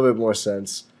a little bit more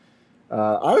sense.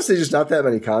 Honestly, just not that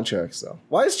many contracts, though.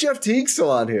 Why is Jeff Teague still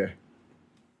on here?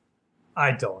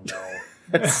 I don't know.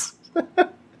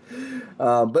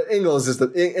 But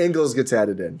Ingles gets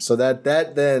added in. So that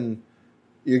then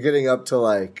you're getting up to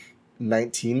like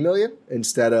 19 million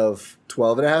instead of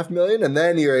 12.5 million, and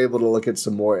then you're able to look at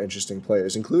some more interesting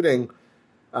players, including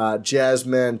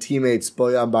Jazzman teammates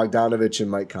Bojan Bogdanovic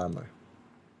and Mike Conley.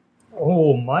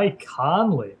 Oh, Mike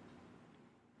Conley!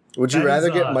 Would you rather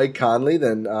get Mike Conley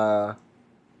than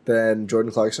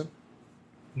Jordan Clarkson?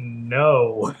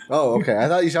 No. Oh, okay. I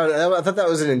thought that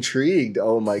was an intrigued.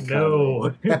 Oh, Mike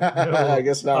Conley. No. I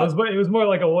guess not. It was more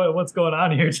like a what's going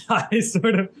on here, Ty?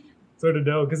 Sort of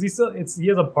no, because he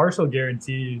has a partial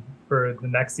guarantee for the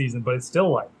next season, but it's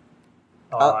still like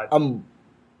I'm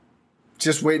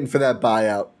just waiting for that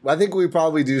buyout. I think we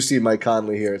probably do see Mike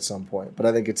Conley here at some point, but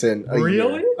I think it's in a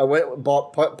year.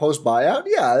 Post buyout?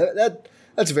 Yeah,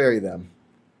 that's very them.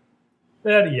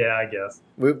 Yeah, I guess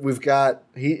we've got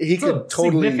he could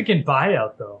totally significant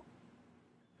buyout though.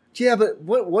 Yeah, but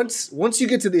once you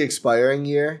get to the expiring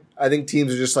year, I think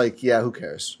teams are just like, yeah, who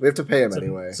cares? We have to pay him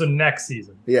anyway. So next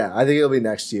season. Yeah, I think it'll be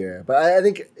next year. But I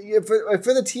think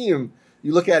for the team,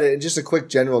 you look at it in just a quick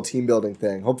general team building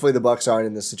thing. Hopefully the Bucks aren't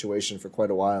in this situation for quite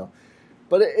a while.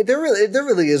 But there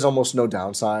really is almost no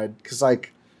downside because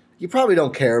like you probably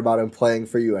don't care about him playing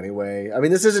for you anyway. I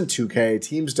mean, this isn't 2K.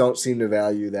 Teams don't seem to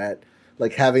value that,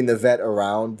 like having the vet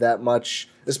around that much,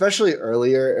 especially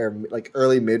earlier or like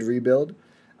early mid rebuild.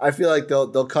 I feel like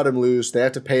they'll cut him loose. They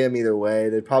have to pay him either way.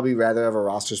 They'd probably rather have a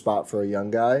roster spot for a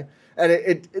young guy. And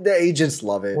the agents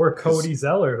love it. Or Cody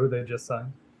Zeller, who they just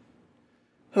signed.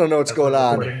 I don't know what's going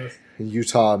on in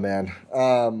Utah, man.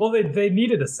 Well, they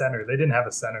needed a center. They didn't have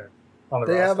a center on the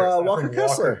roster. They have Walker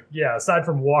Kessler. Yeah, aside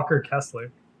from Walker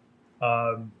Kessler.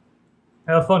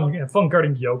 Have fun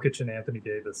guarding Jokic and Anthony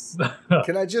Davis.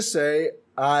 Can I just say,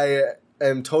 I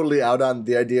am totally out on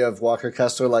the idea of Walker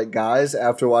Kessler like guys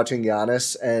after watching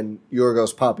Giannis and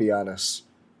Yorgos Papagiannis.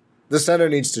 The center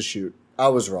needs to shoot. I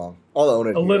was wrong. I'll own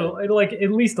it. A little, like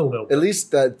at least a little. At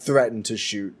least that threatened to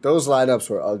shoot. Those lineups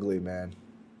were ugly, man.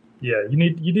 Yeah, you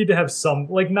need to have some,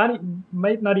 like,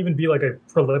 might not even be like a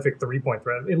prolific 3-point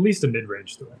threat, at least a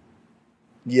mid-range threat.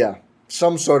 Yeah,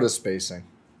 some sort of spacing.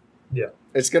 Yeah.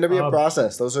 It's going to be a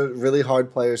process. Those are really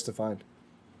hard players to find.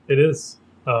 It is.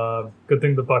 Good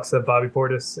thing the Bucks have Bobby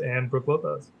Portis and Brook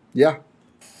Lopez. Yeah.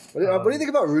 What do you think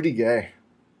about Rudy Gay?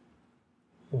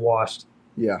 Washed.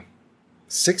 Yeah.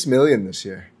 $6 million this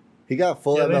year. He got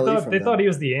full MLE from They them. thought he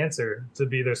was the answer to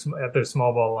be at their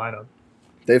small ball lineup.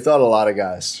 They've thought a lot of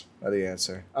guys are the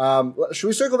answer. Should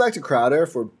we circle back to Crowder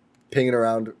if we're pinging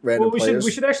around random players?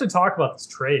 We should actually talk about this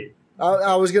trade.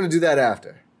 I was going to do that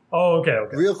after. Oh, okay.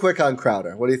 Real quick on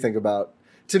Crowder. What do you think about?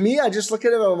 To me, I just look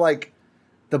at him and I'm like,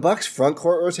 the Bucks' front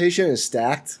court rotation is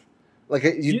stacked. Like,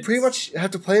 you pretty much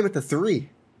have to play him at the 3.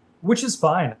 Which is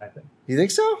fine, I think. You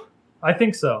think so? I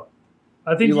think so.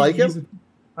 I think you like him?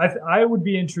 I would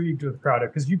be intrigued with Crowder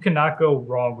because you cannot go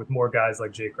wrong with more guys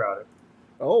like Jay Crowder.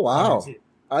 Oh, wow.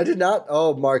 I did not.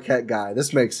 Oh, Marquette guy.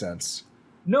 This makes sense.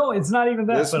 No, it's not even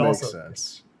that. This but makes also,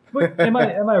 sense. But am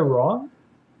I wrong?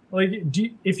 Like,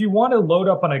 if you want to load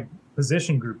up on a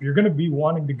position group, you're going to be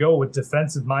wanting to go with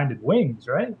defensive-minded wings,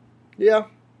 right? Yeah.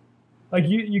 Like,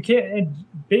 you can't. And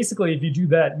basically, if you do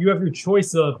that, you have your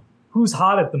choice of who's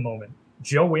hot at the moment: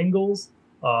 Joe Ingles,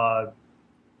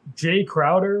 Jay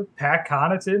Crowder, Pat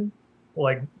Connaughton,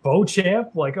 like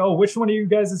Beauchamp. Like, oh, which one of you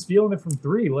guys is feeling it from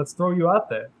 3? Let's throw you out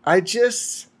there.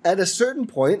 At a certain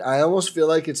point, I almost feel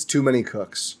like it's too many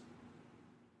cooks.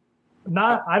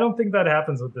 I don't think that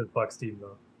happens with this Bucks team,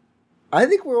 though. I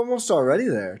think we're almost already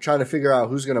there, trying to figure out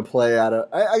who's going to play out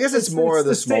of. I guess it's more of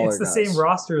the smaller guys. It's the same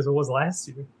roster as it was last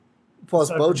year.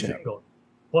 Plus Beauchamp.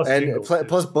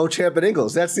 Plus Beauchamp and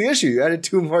Ingles. That's the issue. You added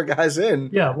 2 more guys in.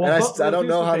 Yeah, well, I don't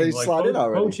know how they slot in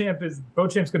already. Beauchamp's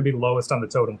going to be lowest on the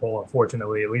totem pole,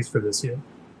 unfortunately, at least for this year.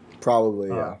 Probably,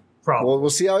 yeah. Probably. Well, we'll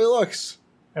see how he looks.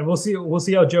 And we'll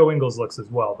see how Joe Ingles looks as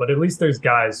well. But at least there's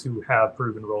guys who have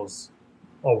proven roles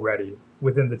already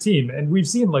within the team. And we've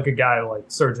seen like a guy like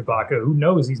Serge Ibaka who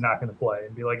knows he's not going to play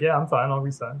and be like, yeah, I'm fine, I'll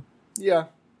resign. Yeah.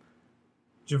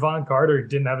 Javon Carter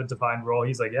didn't have a defined role.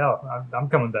 He's like, yeah, I'm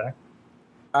coming back.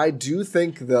 I do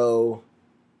think, though,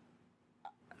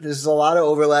 there's a lot of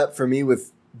overlap for me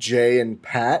with Jay and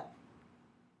Pat.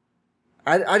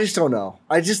 I just don't know.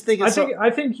 I just think it's I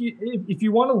think if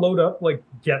you want to load up, like,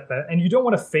 get that, and you don't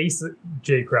want to face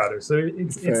Jay Crowder. So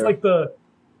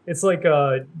it's like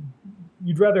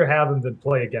you'd rather have him than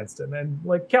play against him. And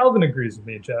like Calvin agrees with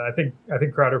me, Chad. I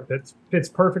think Crowder fits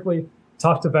perfectly.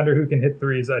 Tough defender who can hit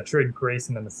threes. I'd trade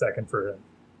Grayson in a second for him.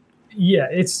 Yeah,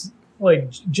 it's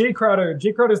like Jay Crowder.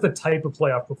 Jay Crowder's the type of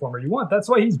playoff performer you want. That's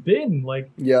why he's been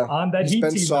on that Heat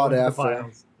team sought in the after.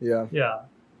 finals. Yeah.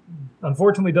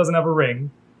 Unfortunately, doesn't have a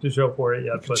ring to show for it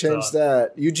yet. But change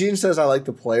that. Eugene says, I like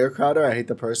the player Crowder. I hate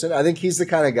the person. I think he's the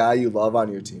kind of guy you love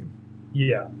on your team.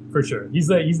 Yeah, for sure. He's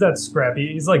that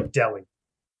scrappy. He's like Delly.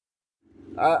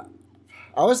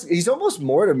 He's almost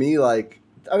more to me like,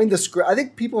 I mean, I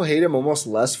think people hate him almost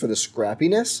less for the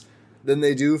scrappiness than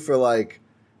they do for like,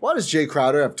 why does Jay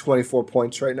Crowder have 24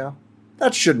 points right now?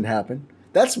 That shouldn't happen.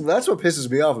 That's what pisses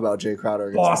me off about Jay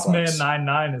Crowder. Boss Man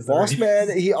 9-9 is Boss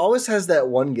Man. He always has that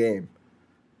one game.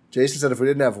 Jason said if we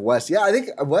didn't have Wes. Yeah, I think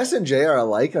Wes and Jay are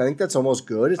alike. I think that's almost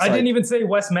good. I didn't even say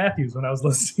Wes Matthews when I was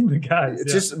listening to guys.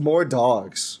 It's just more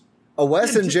dogs. A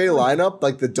Wes and Jay lineup,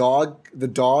 like the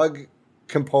dog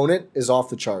component is off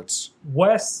the charts.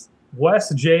 Wes,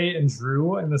 Jay, and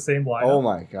Drew in the same lineup. Oh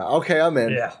my god. Okay, I'm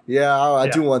in. Yeah. I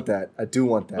do want that.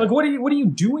 Like, what are you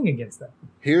doing against that?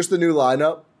 Here's the new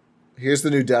lineup. Here's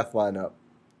the new death lineup.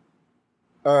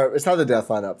 Or it's not the death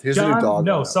lineup. Here's the new dog.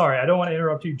 No, lineup. Sorry, I don't want to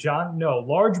interrupt you, John. No,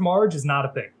 Large Marge is not a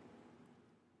thing.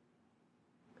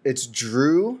 It's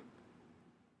Drew,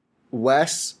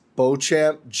 Wes,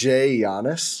 Beauchamp, Jay,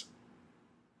 Giannis.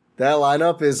 That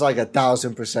lineup is like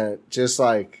 1,000%. Just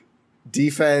like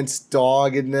defense,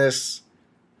 doggedness.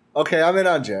 Okay, I'm in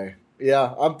on Jay.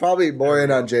 Yeah, I'm probably more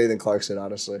in on Jay than Clarkson,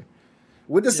 honestly.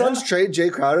 Would the Suns trade Jay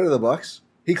Crowder to the Bucks?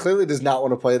 He clearly does not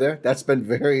want to play there. That's been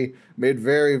made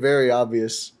very, very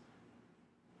obvious.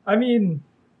 I mean,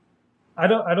 I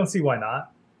don't see why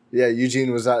not. Yeah,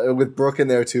 Eugene was with Brook in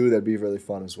there too. That'd be really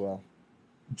fun as well.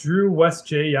 Drew, West,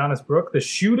 Jay, Giannis, Brook. The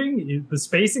shooting, the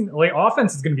spacing, like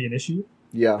offense is going to be an issue.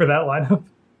 Yeah. For that lineup.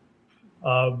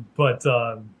 But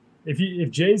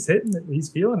if Jay's hitting it, he's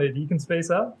feeling it. He can space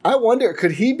out. I wonder,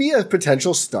 could he be a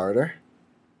potential starter?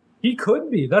 He could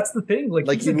be. That's the thing.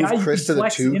 Like you move Chris to the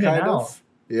 2, kind of.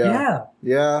 Yeah.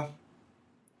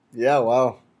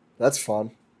 Wow, that's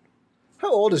fun.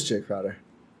 How old is Jay Crowder?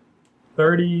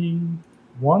 30.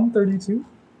 31, 32,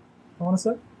 I want to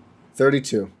say.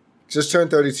 32. Just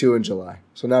turned 32 in July,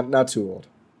 so not too old.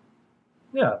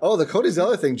 Yeah. Oh, the Cody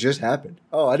Zeller thing just happened.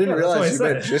 Oh, I didn't realize you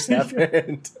meant just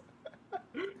happened.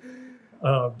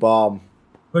 Bomb.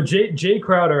 But Jay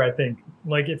Crowder, I think,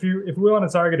 like if we want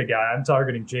to target a guy, I'm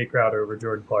targeting Jay Crowder over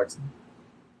Jordan Clarkson.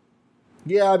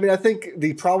 Yeah, I mean, I think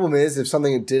the problem is if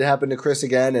something did happen to Chris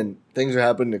again, and things are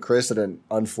happening to Chris at an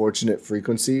unfortunate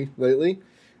frequency lately,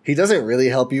 he doesn't really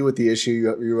help you with the issue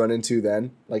you run into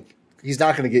then. Like, he's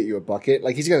not going to get you a bucket.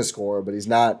 Like, he's going to score, but he's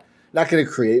not going to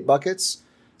create buckets.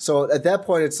 So at that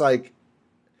point, it's like,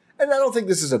 and I don't think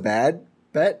this is a bad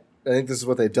bet. I think this is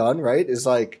what they've done, right? Is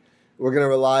like, we're going to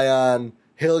rely on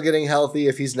Hill getting healthy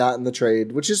if he's not in the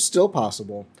trade, which is still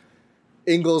possible.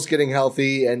 Ingles getting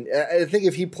healthy, and I think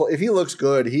if he looks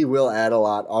good, he will add a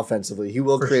lot offensively. He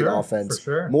will create offense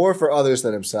more for others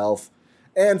than himself,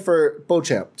 and for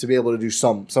Beauchamp to be able to do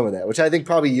some of that, which I think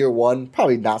probably year one,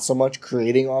 probably not so much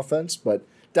creating offense, but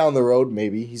down the road,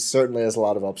 maybe. He certainly has a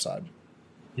lot of upside.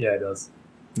 Yeah, he does.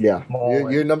 Yeah,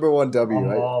 you're number one W,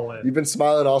 right? You've been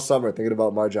smiling all summer thinking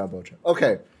about MarJon Beauchamp.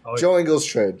 Okay, Joe Ingles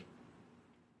trade.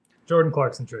 Jordan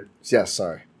Clarkson trade. Yes,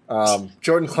 sorry.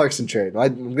 Jordan Clarkson trade.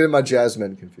 I'm getting my Jazz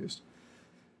men confused.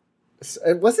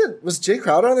 And was Jay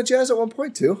Crowder on the Jazz at one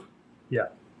point too? Yeah.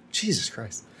 Jesus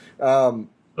Christ. So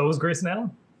was Grayson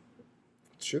Allen.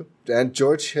 True. And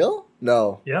George Hill?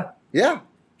 No. Yeah. Yeah.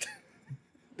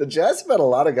 The Jazz have had a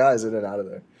lot of guys in and out of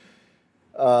there.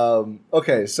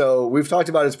 Okay, so we've talked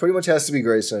about it pretty much has to be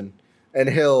Grayson and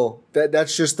Hill.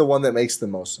 That's just the one that makes the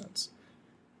most sense.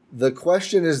 The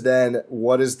question is then,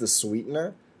 what is the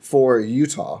sweetener for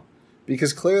Utah?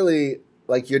 Because clearly,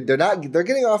 like they're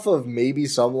getting off of maybe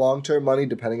some long-term money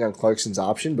depending on Clarkson's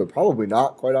option, but probably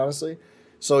not, quite honestly.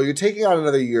 So you're taking on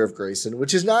another year of Grayson,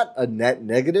 which is not a net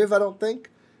negative, I don't think,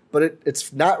 but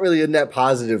it's not really a net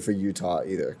positive for Utah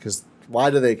either, because why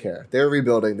do they care? They're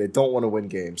rebuilding. They don't want to win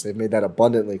games. They've made that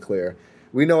abundantly clear.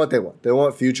 We know what they want. They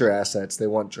want future assets. They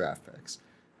want draft picks.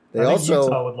 I think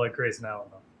Utah would like Grayson Allen,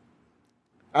 though.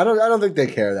 I don't think they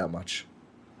care that much.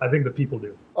 I think the people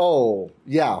do. Oh,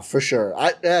 yeah, for sure.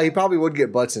 He probably would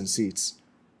get butts in seats.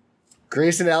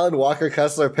 Grayson Allen, Walker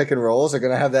Kessler pick and rolls are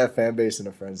going to have that fan base in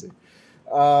a frenzy.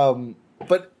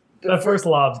 But that first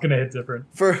lob's going to hit different.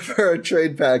 For a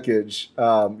trade package,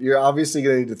 you're obviously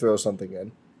going to need to throw something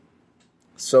in.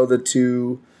 So the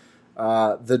two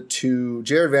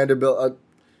Jared Vanderbilt,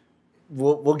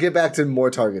 we'll get back to more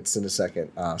targets in a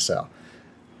second, Sal.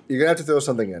 You're going to have to throw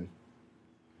something in.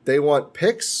 They want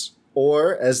picks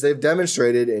or, as they've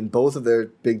demonstrated in both of their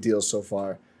big deals so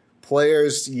far,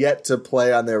 players yet to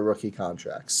play on their rookie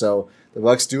contracts. So the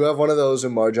Bucks do have one of those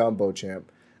in MarJon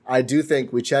Beauchamp. I do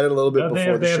think we chatted a little bit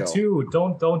before the show. They have two.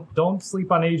 Don't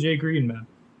sleep on AJ Green, man.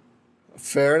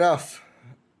 Fair enough.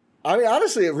 I mean,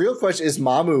 honestly, a real question is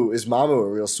Mamu a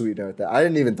real sweetener at that? I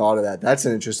didn't even thought of that. That's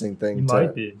an interesting thing. He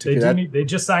might be. They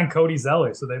just signed Cody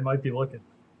Zeller, so they might be looking.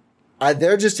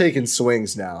 They're just taking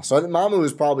swings now. So I think Mamu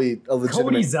is probably a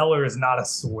legitimate. Cody Zeller is not a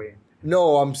swing.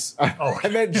 No, I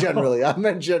meant generally. I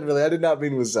meant generally. I did not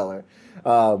mean with Zeller.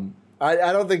 I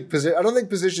don't think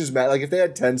positions matter. Like if they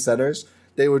had 10 centers,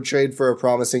 they would trade for a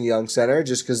promising young center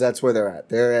just because that's where they're at.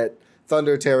 They're at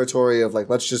Thunder territory of like,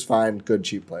 let's just find good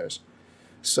cheap players.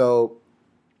 So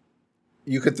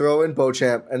you could throw in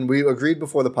Beauchamp, and we agreed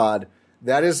before the pod,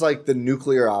 that is like the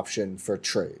nuclear option for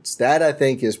trades. That I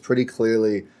think is pretty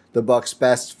clearly the Bucks'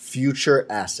 best future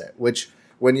asset, which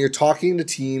when you're talking to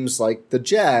teams like the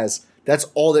Jazz, that's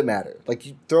all that matters. Like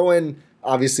you throw in,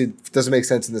 obviously it doesn't make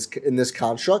sense in this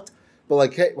construct, but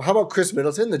like, hey, how about Chris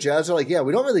Middleton? The Jazz are like, yeah,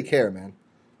 we don't really care, man.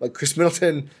 Like Chris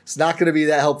Middleton is not going to be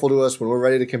that helpful to us when we're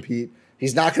ready to compete.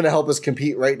 He's not going to help us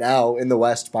compete right now in the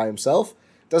West by himself.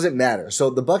 Doesn't matter. So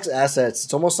the Bucks assets,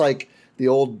 it's almost like the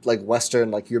old like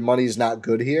Western, like your money's not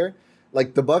good here.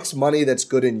 Like the Bucks money that's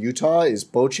good in Utah is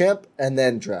Beauchamp and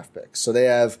then draft picks. So they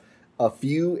have a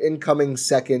few incoming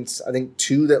seconds, I think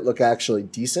 2 that look actually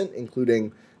decent,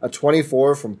 including a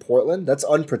 24 from Portland. That's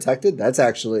unprotected. That's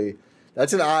an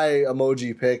eye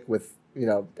emoji pick with,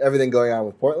 everything going on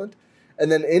with Portland.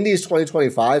 And then Indy's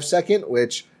 2025 second,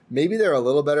 which maybe they're a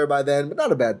little better by then, but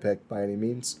not a bad pick by any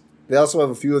means. They also have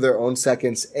a few of their own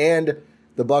seconds and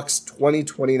the Bucks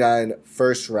 2029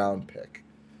 first round pick.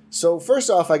 So first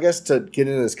off, I guess to get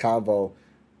into this convo,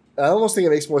 I almost think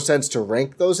it makes more sense to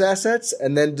rank those assets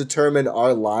and then determine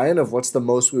our line of what's the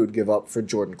most we would give up for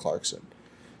Jordan Clarkson.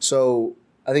 So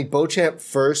I think Beauchamp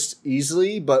first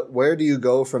easily, but where do you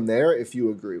go from there if you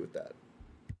agree with that?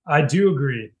 I do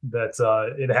agree that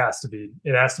it has to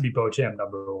be Beauchamp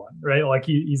number one, right? Like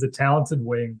he's a talented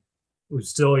wing who's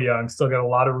still young, still got a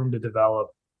lot of room to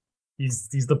develop.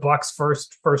 He's the Bucks'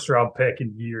 first round pick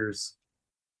in years.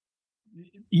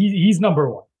 He's number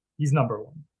one. He's number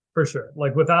one for sure.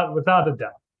 Like without a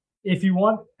doubt. If you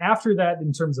want after that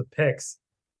in terms of picks,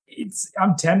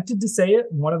 I'm tempted to say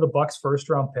it, one of the Bucks' first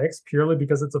round picks, purely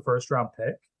because it's a first round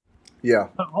pick. Yeah.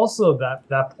 But also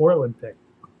that Portland pick.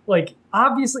 Like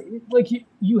obviously, like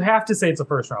you have to say it's a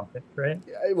first round pick, right?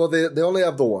 Yeah, well, they only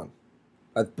have the one,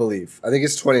 I believe. I think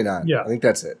it's 29. Yeah. I think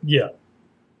that's it. Yeah.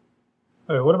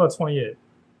 Okay, what about 28?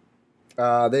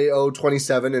 They owe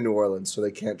 27 in New Orleans, so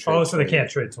they can't trade. Oh, so they can't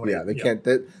trade 28. Yeah, they can't.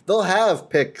 They'll have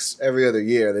picks every other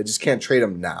year. They just can't trade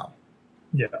them now.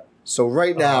 Yeah. So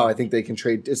right now, I think they can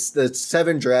trade. It's the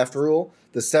 7 draft rule.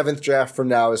 The 7th draft from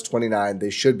now is 29. They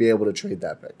should be able to trade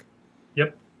that pick.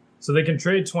 Yep. So they can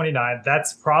trade 29.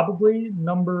 That's probably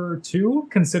number 2,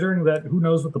 considering that who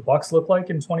knows what the Bucks look like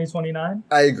in 2029.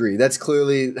 I agree. That's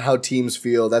clearly how teams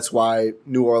feel. That's why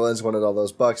New Orleans wanted all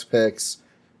those Bucks picks.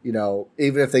 You know,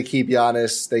 even if they keep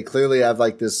Giannis, they clearly have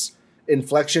like this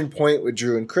inflection point with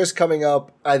Drew and Chris coming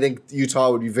up. I think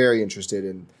Utah would be very interested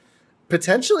in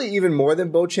potentially even more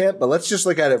than Beauchamp, but let's just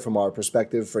look at it from our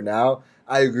perspective for now.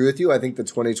 I agree with you. I think the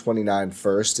 2029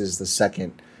 first is the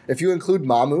second. If you include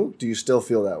Mamu, do you still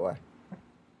feel that way?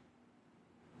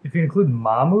 If you include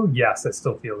Mamu, yes, I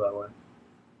still feel that way.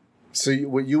 So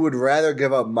you would rather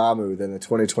give up Mamu than the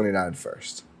 2029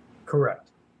 first? Correct.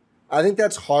 I think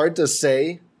that's hard to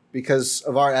say because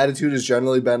of our attitude has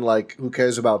generally been like, who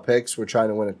cares about picks? We're trying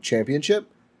to win a championship.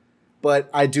 But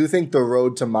I do think the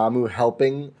road to Mamu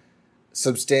helping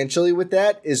substantially with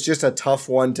that is just a tough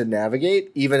one to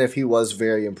navigate, even if he was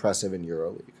very impressive in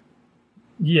EuroLeague.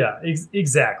 Yeah,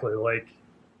 exactly. Like,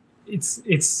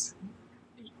 it's.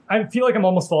 I feel like I'm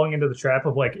almost falling into the trap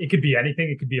of like it could be anything.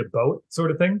 It could be a boat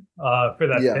sort of thing for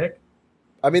that pick.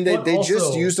 I mean, they also,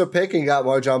 just used a pick and got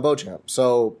Marjon Beauchamp.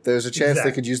 So there's a chance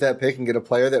they could use that pick and get a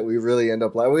player that we really end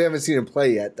up like. We haven't seen him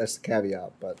play yet. That's the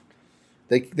caveat. But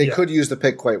they could use the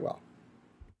pick quite well.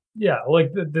 Yeah,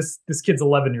 like this kid's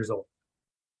 11 years old.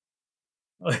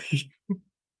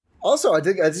 Also, I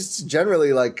just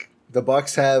generally like the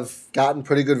Bucks have gotten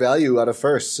pretty good value out of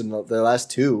firsts in the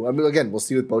last 2. I mean, again, we'll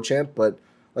see with Beauchamp, but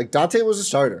like Dante was a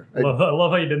starter. I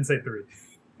love how you didn't say 3.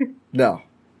 No,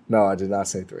 I did not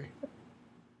say 3.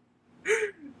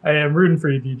 I am rooting for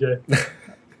you, DJ.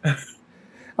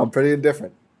 I'm pretty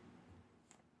indifferent.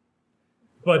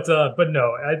 But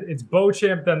no, it's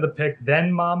Beauchamp, then the pick,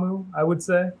 then Mamu, I would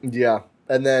say. Yeah,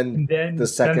 and then the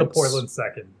second, then the Portland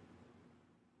second.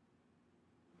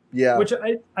 Yeah, which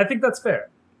I think that's fair.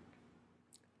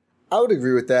 I would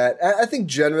agree with that. I think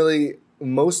generally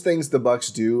most things the Bucks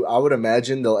do, I would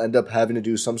imagine they'll end up having to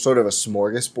do some sort of a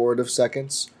smorgasbord of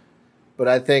seconds. But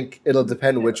I think it'll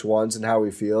depend which ones and how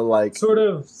we feel. Like sort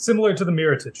of similar to the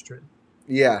Mirotic trade.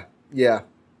 Yeah.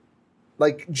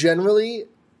 Like generally,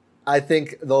 I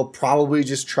think they'll probably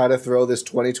just try to throw this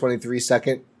 2023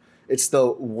 second. It's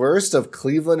the worst of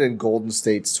Cleveland and Golden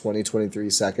State's 2023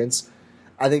 seconds.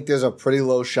 I think there's a pretty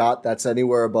low shot that's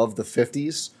anywhere above the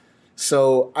 50s.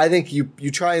 So I think you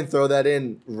try and throw that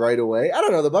in right away. I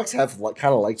don't know. The Bucks have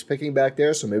kind of liked picking back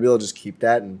there, so maybe they'll just keep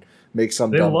that and make some.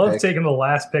 They love taking the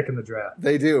last pick in the draft.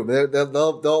 They do.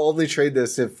 They'll only trade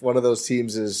this if one of those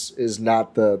teams is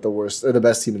not the worst or the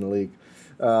best team in the league.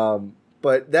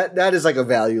 But that is like a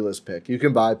valueless pick. You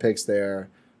can buy picks there.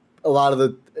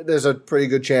 There's a pretty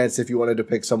good chance if you wanted to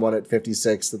pick someone at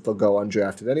 56 that they'll go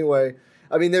undrafted anyway.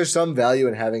 I mean, there's some value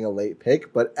in having a late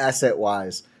pick, but asset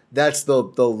wise, that's the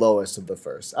lowest of the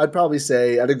first. I'd probably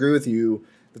say I'd agree with you.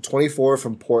 The 24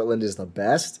 from Portland is the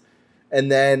best,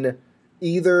 and then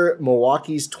either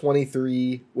Milwaukee's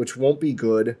 23, which won't be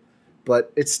good,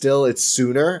 but it's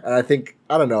sooner. And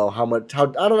I don't know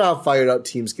how fired up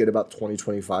teams get about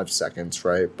 20-25 seconds,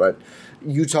 right? But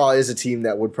Utah is a team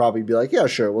that would probably be like, yeah,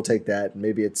 sure, we'll take that. And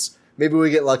maybe we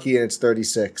get lucky and it's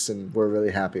 36 and we're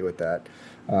really happy with that.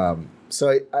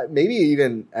 So maybe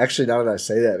even actually now that I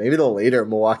say that, maybe the later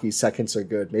Milwaukee seconds are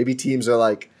good. Maybe teams are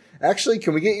like, actually,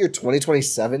 can we get your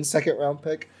 2027 second round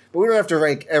pick? But we don't have to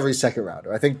rank every second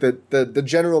rounder. I think that the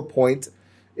general point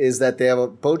is that they have a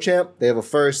Beauchamp, they have a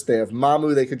first, they have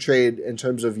Mamu they could trade in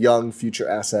terms of young future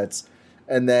assets,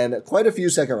 and then quite a few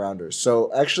second rounders. So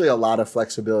actually a lot of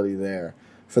flexibility there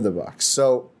for the Bucks.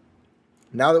 So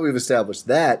now that we've established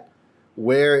that,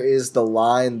 where is the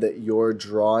line that you're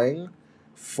drawing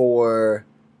for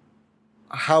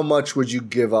how much would you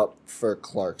give up for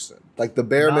Clarkson? Like the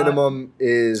bare minimum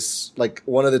is like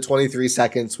one of the 23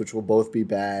 seconds, which will both be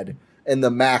bad, and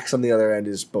the max on the other end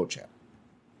is Beauchamp.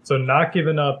 So not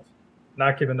giving up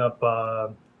Beauchamp.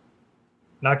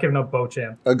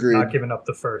 Agreed. Not giving up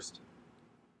the first.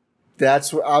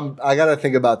 That's what I got to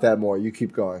think about that more. You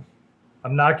keep going.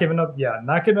 I'm not giving up. Yeah,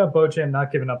 not giving up Beauchamp.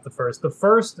 Not giving up the first. The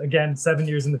first, again, 7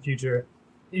 years in the future.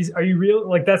 Are you real?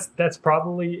 Like that's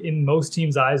probably in most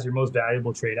teams' eyes your most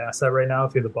valuable trade asset right now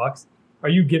if you're the Bucks. Are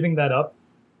you giving that up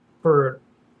for,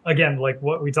 again, like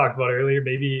what we talked about earlier?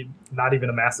 Maybe not even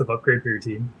a massive upgrade for your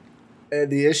team.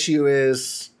 And the issue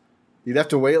is, you'd have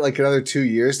to wait like another 2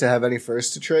 years to have any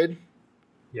first to trade.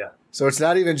 Yeah. So it's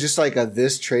not even just like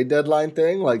this trade deadline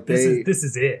thing. Like this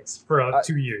is it for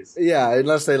 2 years. Yeah,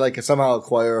 unless they like somehow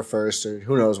acquire a first, or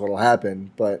who knows what'll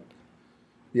happen. But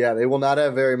yeah, they will not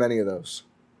have very many of those.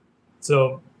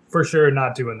 So for sure,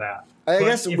 not doing that. I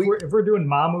guess if we're doing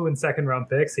Mamu and second round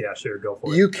picks, yeah, sure, go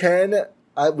for it. You can.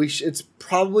 It's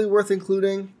probably worth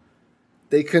including.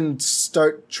 They can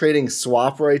start trading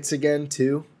swap rights again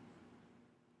too.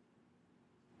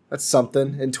 That's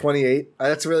something in 28.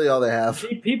 That's really all they have.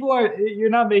 People are. You're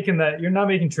not making that. You're not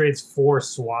making trades for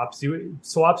swaps.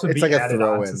 Swaps would It's be like added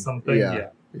on to something.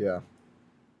 Yeah.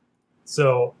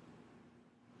 So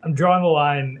I'm drawing the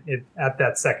line at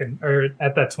that second, or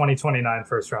at that 2029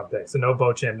 first round pick. So no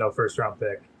Beauchamp, no first round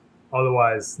pick.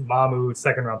 Otherwise, Mamu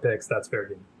second round picks. That's fair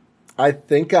game. I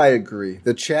think I agree.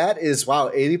 The chat is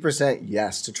 80%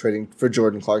 yes to trading for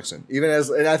Jordan Clarkson.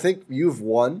 And I think you've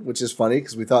won, which is funny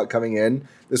because we thought coming in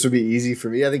this would be easy for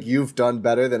me. I think you've done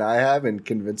better than I have in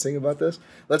convincing about this.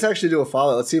 Let's actually do a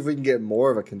follow. Let's see if we can get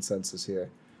more of a consensus here.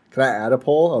 Can I add a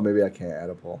poll? Oh, maybe I can't add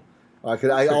a poll.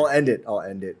 I'll end it. I'll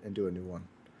end it and do a new one.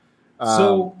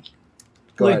 So,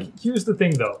 go ahead. Here's the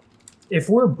thing, though. If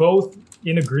we're both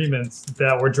in agreement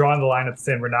that we're drawing the line at the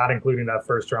same, we're not including that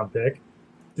first round pick,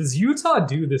 does Utah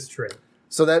do this trade?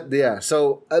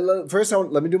 So first,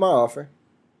 let me do my offer.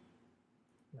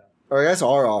 Yeah. Or I guess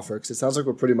our offer, because it sounds like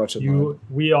we're pretty much in line.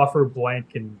 We offer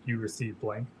blank and you receive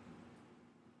blank.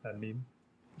 That meme?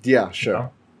 Yeah,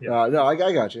 sure. No, no, I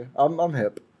got you. I'm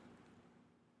hip.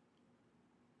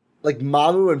 Like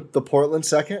Mamu and the Portland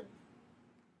second?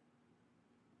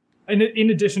 In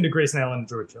addition to Grayson Allen and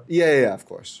George Hill. Yeah, of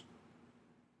course.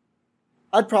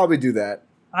 I'd probably do that.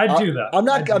 I'd do that. I'm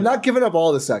not giving up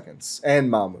all the seconds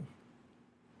and Mamu.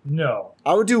 No.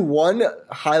 I would do one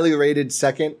highly rated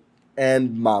second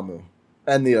and Mamu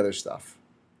and the other stuff.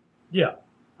 Yeah,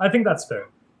 I think that's fair.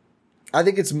 I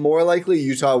think it's more likely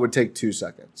Utah would take 2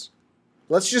 seconds.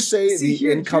 Let's just say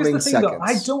incoming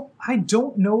seconds. Though, I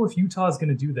don't know if Utah is going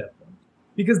to do that, though,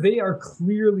 because they are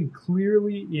clearly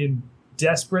in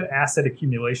desperate asset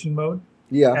accumulation mode.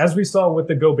 Yeah. As we saw with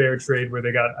the Gobert trade where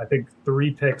they got, I think,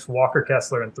 3 picks, Walker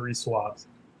Kessler, and 3 swaps.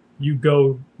 You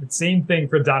go, the same thing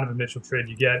for Donovan Mitchell trade.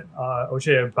 You get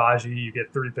Ochai Agbaji, you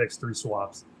get 3 picks, 3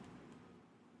 swaps.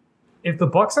 If the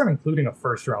Bucks aren't including a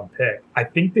first-round pick, I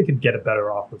think they could get a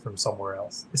better offer from somewhere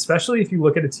else. Especially if you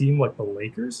look at a team like the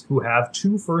Lakers, who have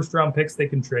 2 first-round picks they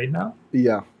can trade now.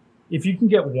 Yeah. If you can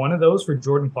get one of those for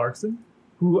Jordan Clarkson,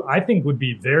 who I think would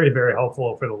be very, very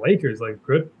helpful for the Lakers, like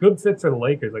good fit for the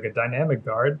Lakers, like a dynamic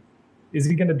guard. Is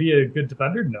he going to be a good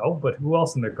defender? No, but who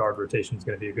else in their guard rotation is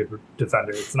going to be a good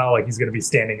defender? It's not like he's going to be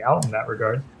standing out in that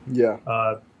regard. Yeah.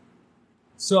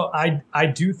 So I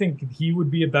do think he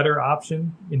would be a better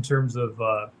option in terms of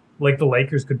like the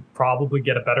Lakers could probably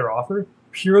get a better offer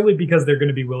purely because they're going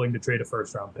to be willing to trade a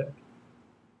first round pick.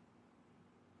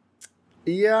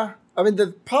 Yeah. I mean, the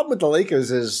problem with the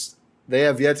Lakers is they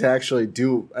have yet to actually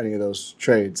do any of those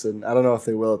trades, and I don't know if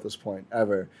they will at this point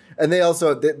ever. And they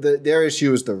also their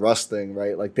issue is the Russ thing,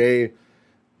 right? Like they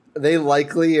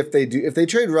likely if they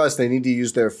trade Russ, they need to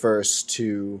use their first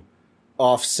to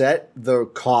offset the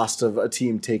cost of a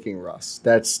team taking Russ.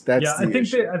 That's yeah. I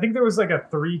think there was like a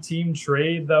 3-team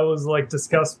trade that was like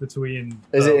discussed between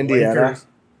is it Indiana, Lakers,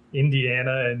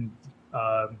 Indiana, and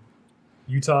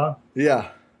Utah.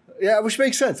 Yeah, which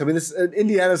makes sense. I mean,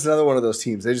 Indiana's another one of those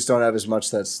teams. They just don't have as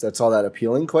much that's all that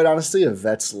appealing, quite honestly, of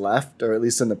vets left, or at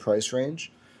least in the price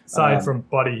range. Aside from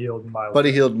Buddy Hield and Miles.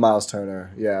 Buddy Hield, Miles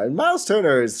Turner. Yeah, and Miles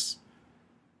Turner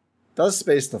does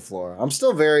space the floor. I'm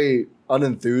still very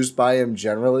unenthused by him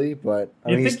generally, but I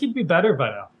think he'd be better by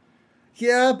now.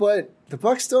 Yeah, but the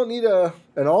Bucks don't need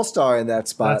an all-star in that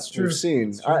spot. That's true. We've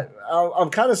seen. I'm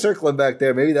kind of circling back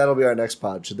there. Maybe that'll be our next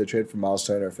pod. Should they trade for Miles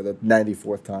Turner for the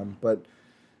 94th time? But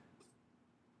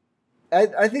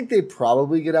I think they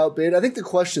probably get outbid. I think the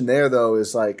question there, though,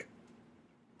 is like,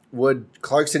 would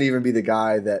Clarkson even be the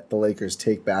guy that the Lakers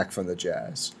take back from the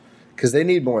Jazz? Because they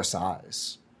need more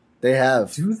size. They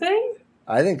have. Do they?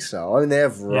 I think so. I mean, they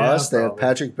have Russ. They have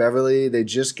Patrick Beverly. They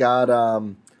just got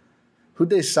who'd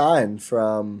they sign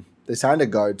from? They signed a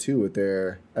guard too with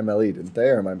their MLE, didn't they?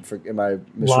 Or am I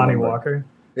Lonnie Walker?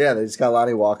 Yeah, they just got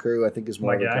Lonnie Walker, who I think is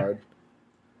more of a guard.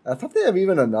 I thought they have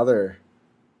even another.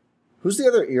 Who's the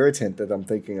other irritant that I'm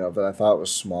thinking of that I thought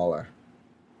was smaller?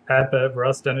 Pat Bev,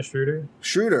 Russ, Dennis Schroeder.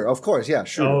 Schroeder, of course, yeah,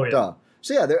 Schroeder. Oh, yeah. Duh.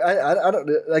 So yeah, I don't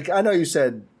like. I know you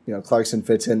said Clarkson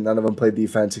fits in. None of them played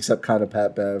defense except kind of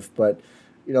Pat Bev, but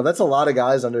that's a lot of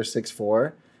guys under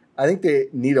 6'4". I think they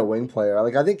need a wing player.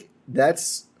 Like I think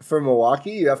that's for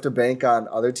Milwaukee. You have to bank on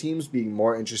other teams being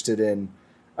more interested in.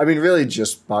 I mean, really,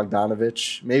 just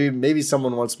Bogdanovich. Maybe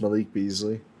someone wants Malik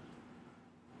Beasley.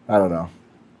 I don't know.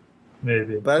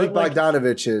 Maybe, but I think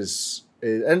Bogdanovich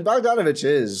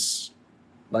is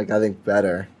like I think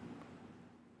better.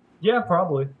 Yeah,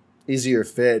 probably. Easier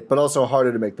fit, but also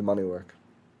harder to make the money work.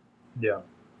 Yeah.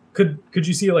 Could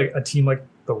you see like a team like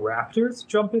the Raptors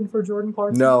jump in for Jordan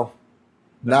Clarkson? No.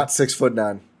 Not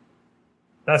 6'9".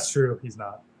 That's true. He's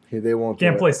not. They won't.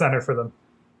 Can't play center for them.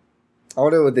 I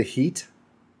wonder with the Heat.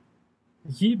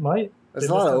 Heat might. There's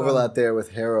a lot of overlap there with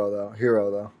Hero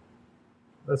though.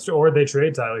 That's true. Or they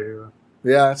trade Tyler Hero.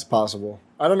 Yeah, it's possible.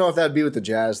 I don't know if that'd be with the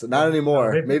Jazz. Not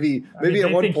anymore. No, maybe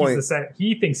at one point.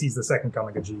 He thinks he's the second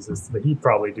coming of Jesus. The Heat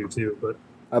probably do too. But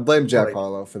I blame Jack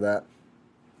Harlow for that.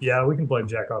 Yeah, we can blame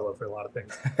Jack Harlow for a lot of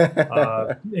things.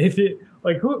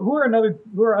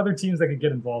 Who are other teams that could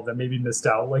get involved that maybe missed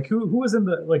out? Like who was in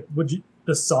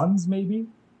the Suns maybe?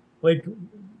 Like,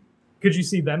 could you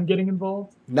see them getting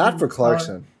involved? Not for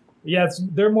Clarkson. Yeah,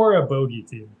 they're more a bogey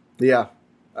team. Yeah.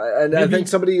 I think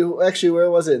somebody who actually, where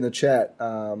was it in the chat?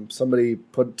 Somebody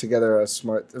put together a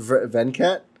smart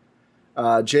Venkat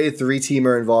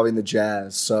J3-teamer involving the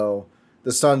Jazz. So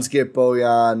the Suns get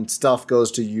Bojan, stuff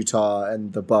goes to Utah,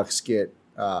 and the Bucks get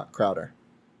Crowder.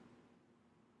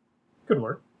 Could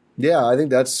work. Yeah, I think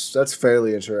that's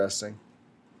fairly interesting.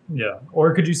 Yeah,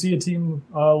 or could you see a team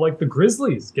like the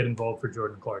Grizzlies get involved for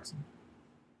Jordan Clarkson?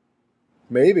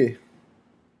 Maybe.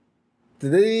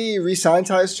 Did they re-sign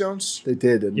Tyus Jones? They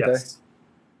did, didn't they?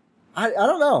 I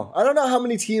don't know. I don't know how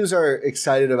many teams are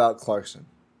excited about Clarkson.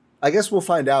 I guess we'll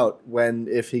find out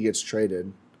if he gets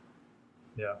traded.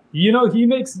 Yeah.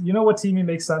 What team he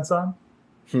makes sense on?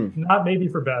 Not maybe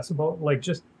for basketball, like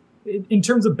just in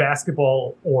terms of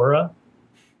basketball aura,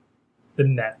 the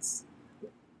Nets.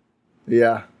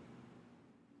 Yeah.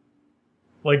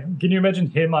 Like, can you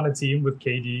imagine him on a team with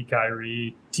KD,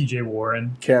 Kyrie, TJ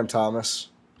Warren? Cam Thomas,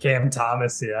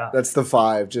 yeah. That's the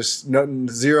 5. Just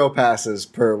 0 passes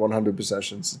per 100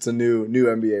 possessions. It's a new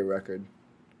NBA record.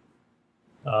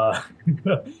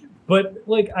 But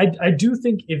like, I do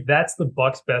think if that's the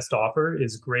Bucks' best offer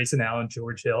is Grayson Allen,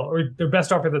 George Hill, or their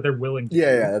best offer that they're willing to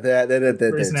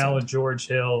do. Grayson Allen, George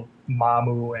Hill,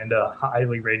 Mamu, and a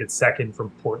highly rated second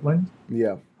from Portland.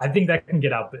 Yeah. I think that can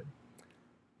get outbid.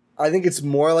 I think it's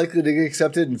more likely to get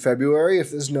accepted in February if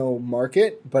there's no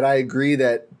market, but I agree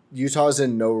that Utah's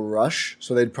in no rush,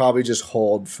 so they'd probably just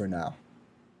hold for now.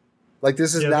 Like,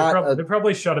 this is not... They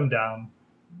probably shut him down.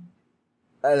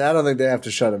 And I don't think they have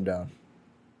to shut him down.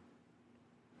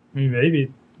 I mean,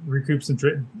 maybe recoup some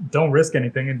trade. Don't risk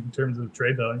anything in terms of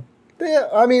trade value. Yeah,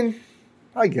 I mean,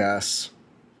 I guess.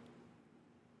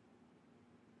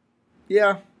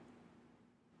 Yeah.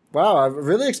 Wow, I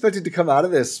really expected to come out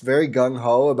of this very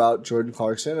gung-ho about Jordan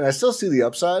Clarkson, and I still see the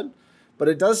upside, but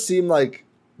it does seem like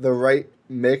the right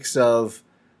mix of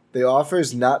the offer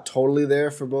is not totally there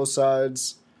for both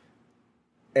sides,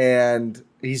 and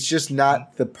he's just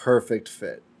not the perfect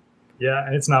fit. Yeah,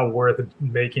 and it's not worth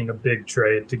making a big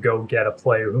trade to go get a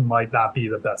player who might not be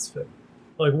the best fit.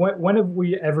 Like, when have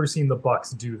we ever seen the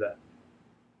Bucks do that?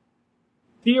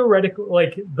 Theoretically,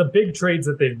 like, the big trades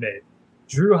that they've made.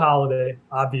 Drew Holiday,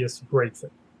 obvious, great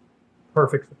fit.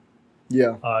 Perfect fit.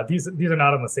 Yeah. These are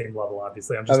not on the same level,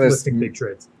 obviously. I'm just listing big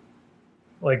trades.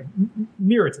 Like,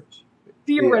 Mirotic.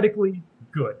 Theoretically,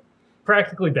 good.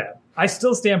 Practically bad. I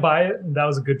still stand by it, and that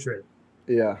was a good trade.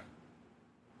 Yeah.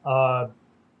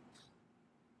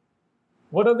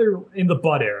 What other, in the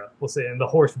Bud era, we'll say, in the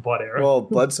Horse Bud era. Well,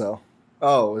 Bledsoe.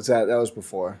 Oh, that was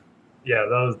before. Yeah,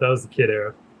 that was the Kid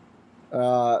era.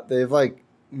 They've, like,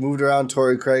 moved around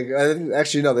Torrey Craig. I think,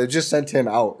 actually, no, they just sent him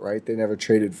out, right? They never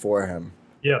traded for him.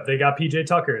 Yeah, they got PJ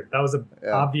Tucker. That was an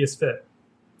obvious fit.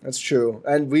 That's true.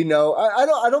 And we know,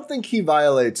 I don't think he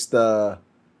violates the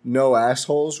no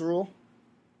assholes rule.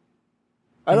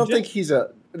 I don't think he's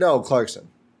Clarkson.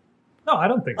 No, I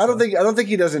don't think so. I don't think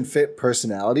he doesn't fit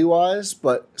personality wise,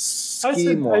 but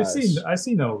scheme wise. I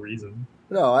see no reason.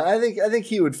 No, I think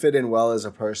he would fit in well as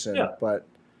a person. Yeah. But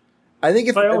I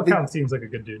think by all accounts seems like a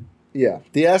good dude. Yeah.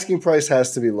 The asking price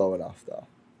has to be low enough though.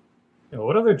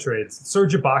 What other trades?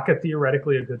 Serge Ibaka,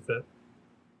 theoretically a good fit.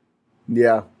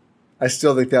 Yeah. I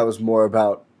still think that was more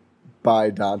about by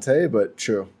Dante, but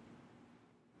true.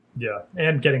 Yeah.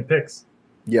 And getting picks.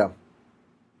 Yeah.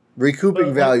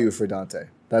 Recouping value for Dante.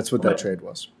 That's what that trade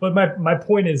was. But my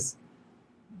point is,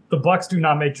 the Bucks do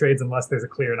not make trades unless there's a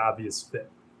clear and obvious fit.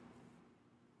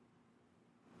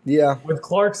 Yeah. With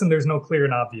Clarkson, there's no clear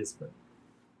and obvious fit.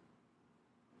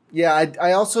 Yeah,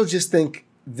 I also just think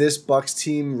this Bucks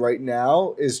team right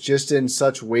now is just in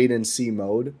such wait and see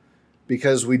mode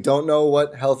because we don't know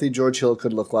what healthy George Hill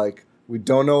could look like. We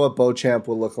don't know what Beauchamp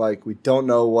will look like. We don't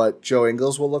know what Joe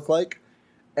Ingles will look like.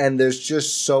 And there's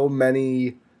just so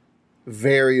many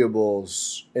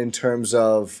variables in terms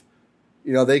of,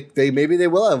 they maybe they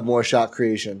will have more shot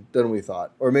creation than we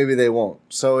thought, or maybe they won't.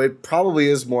 So it probably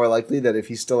is more likely that if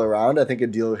he's still around, I think a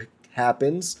deal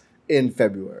happens in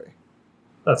February.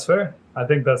 That's fair. I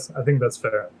think that's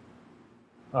fair.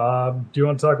 Do you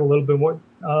want to talk a little bit more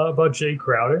about Jay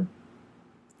Crowder?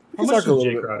 How much does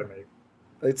Jay Crowder make?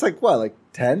 It's like what, like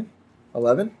 10,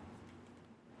 11?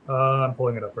 I'm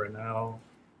pulling it up right now.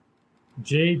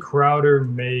 Jay Crowder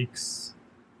makes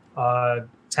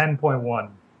 10.1,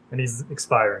 and he's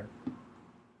expiring.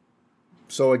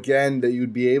 So again, that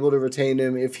you'd be able to retain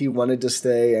him if he wanted to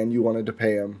stay and you wanted to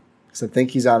pay him. Because I think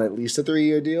he's on at least a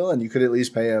 3-year deal, and you could at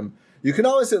least pay him. You can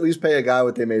always at least pay a guy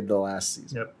what they made the last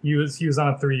season. Yep, he was on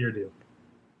a 3-year deal.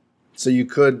 So you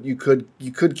could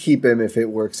keep him if it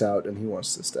works out and he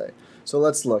wants to stay. So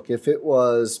let's look. If it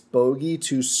was Bogey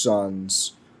to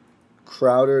Suns,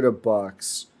 Crowder to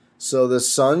Bucks, so the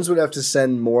Suns would have to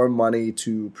send more money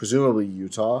to presumably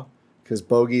Utah because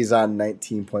Bogey's on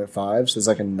 19.5, so it's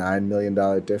like a $9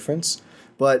 million difference.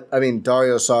 But I mean,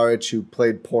 Dario Saric, who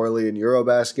played poorly in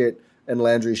Eurobasket, and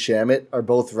Landry Shamet are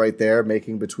both right there,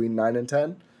 making between 9 and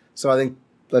 10. So I think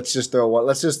let's just throw one.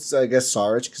 Let's just, I guess,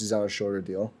 Saric because he's on a shorter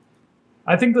deal.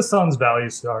 I think the Suns value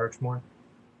Saric more.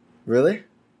 Really?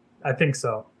 I think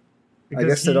so. Because I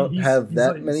guess they don't have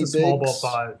that many bigs. Small ball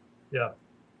 5. Yeah.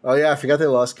 Oh yeah, I forgot they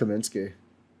lost Kaminsky,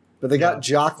 but they got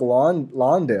Jock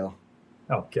Lawndale.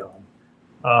 Oh god.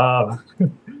 All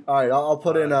right, I'll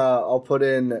put in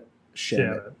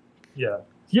Shamet. Yeah.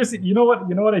 You know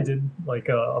what I did like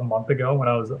a month ago when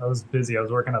I was busy. I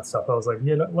was working on stuff. I was like,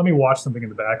 let me watch something in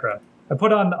the background. I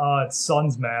put on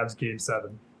Suns Mavs Game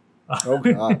 7. Oh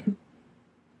god.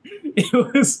 It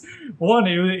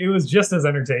was just as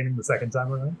entertaining the second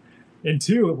time around. And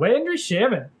 2, Landry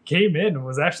Shamet came in and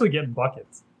was actually getting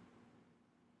buckets.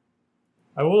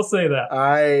 I will say that.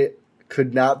 I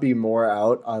could not be more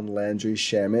out on Landry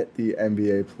Shamet, the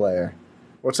NBA player.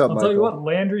 What's up, Michael? I'll tell you what,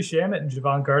 Landry Shamet and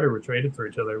Javon Carter were traded for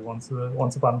each other once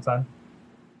upon a time.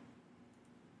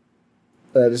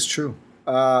 That is true.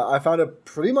 I found a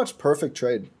pretty much perfect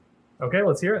trade. Okay,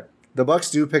 let's hear it. The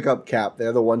Bucks do pick up cap.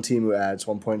 They're the one team who adds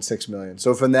 $1.6 million.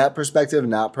 So from that perspective,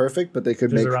 not perfect, but they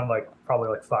could make around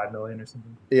probably $5 million or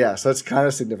something. Yeah, so it's kind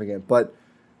of significant. But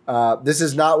this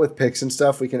is not with picks and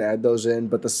stuff. We can add those in.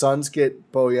 But the Suns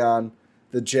get Bojan.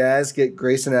 The Jazz get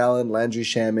Grayson Allen, Landry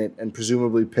Shamet, and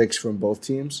presumably picks from both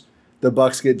teams. The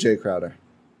Bucks get Jay Crowder.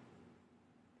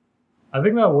 I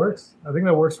think that works. I think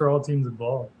that works for all teams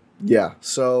involved. Yeah.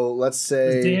 So let's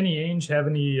say, does Danny Ainge have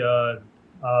any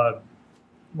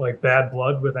bad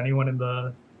blood with anyone in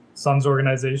the Suns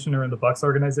organization or in the Bucks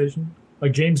organization?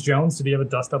 Like James Jones, did he have a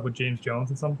dust up with James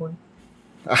Jones at some point?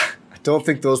 I don't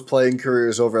think those playing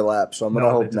careers overlap, so I'm going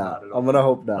to hope not. I'm going to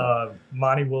hope not.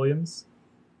 Monty Williams.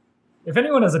 If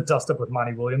anyone has a dust up with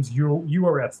Monty Williams, you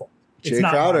are at fault. Jay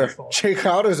Crowder. Jay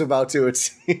Crowder's about to, it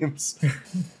seems.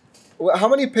 How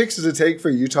many picks does it take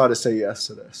for Utah to say yes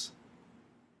to this?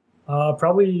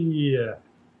 Probably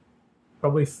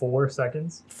 4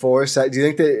 seconds. 4 seconds. Do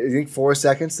you think 4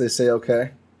 seconds they say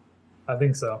okay? I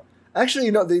think so. Actually,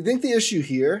 do you think the issue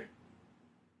here,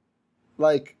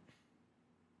 I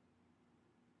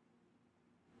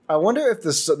wonder if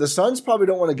the Suns probably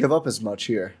don't want to give up as much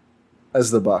here as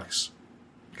the Bucks,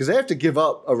 because they have to give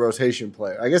up a rotation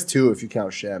player. I guess 2 if you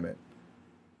count Shamet.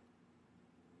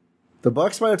 The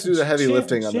Bucks might have to do the heavy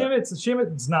lifting on that.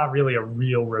 Shamet's not really a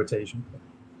real rotation player.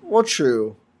 Well,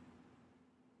 true.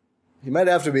 He might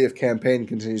have to be if Campaign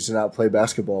continues to not play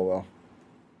basketball well.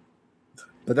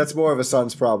 But that's more of a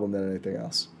Suns problem than anything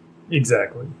else.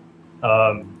 Exactly.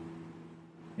 And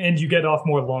you get off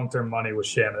more long-term money with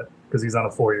Shamet because he's on a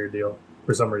 4-year deal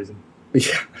for some reason.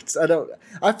 Yeah,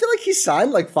 I feel like he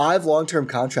signed 5 long-term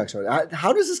contracts already.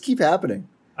 How does this keep happening?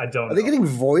 I don't know. Are they getting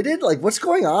voided? What's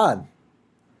going on?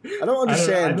 I don't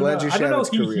understand Landry Shamet's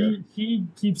career. He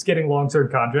keeps getting long-term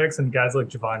contracts, and guys like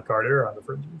Javon Carter are on the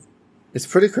fringes. It's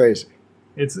pretty crazy.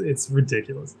 It's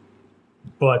ridiculous.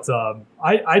 But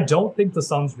I don't think the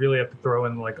Suns really have to throw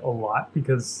in a lot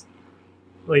because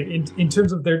in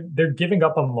terms of they're giving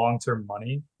up on long-term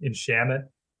money in Shamet.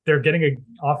 They're getting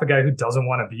off a guy who doesn't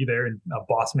want to be there in a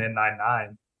boss man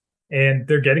 9-9. And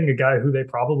they're getting a guy who they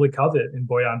probably covet in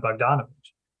Bojan Bogdanovic.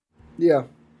 Yeah.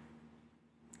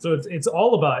 So it's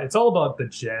all about the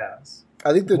Jazz.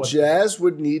 I think the Jazz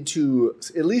would need to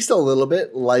at least a little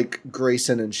bit like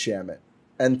Grayson and Shamet,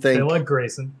 and think they like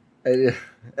Grayson,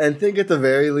 and think at the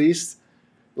very least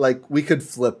like we could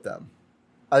flip them.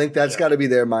 I think that's got to be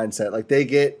their mindset. Like they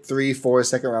get 3-4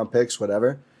 second-round picks,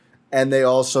 whatever, and they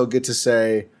also get to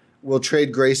say, we'll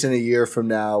trade Grayson a year from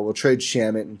now. We'll trade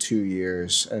Shamet in 2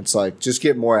 years. And it's like, just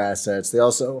get more assets.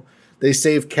 They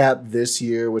save cap this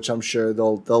year, which I'm sure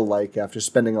they'll like after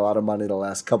spending a lot of money the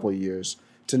last couple of years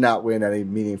to not win any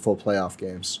meaningful playoff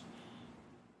games.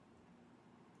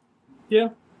 Yeah.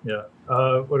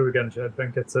 What do we got in chat?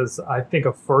 It says, I think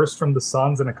a first from the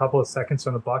Suns and a couple of seconds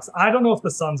from the Bucks. I don't know if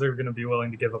the Suns are going to be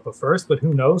willing to give up a first, but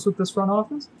who knows with this front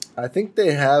office? I think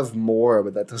they have more,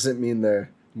 but that doesn't mean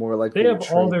they're more likely. They have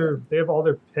all their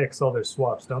picks, all their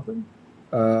swaps, don't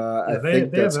they? I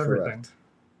think that's correct.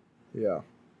 Yeah.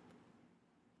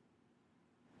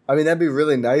 I mean, that'd be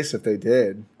really nice if they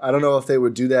did. I don't know if they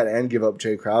would do that and give up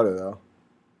Jay Crowder, though.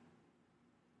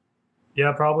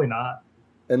 Yeah, probably not.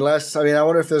 Unless, I mean, I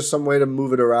wonder if there's some way to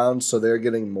move it around so they're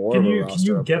getting more of a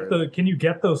roster upgrade. Can you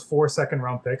get those 4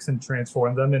 second-round picks and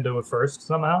transform them into a first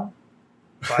somehow?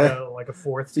 Like a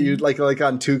fourth? So you like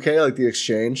on 2K, like the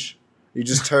exchange? You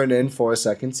just turn in 4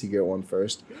 seconds, you get one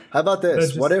first. How about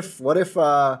this? What if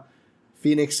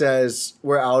Phoenix says,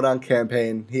 we're out on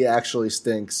campaign, he actually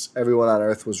stinks. Everyone on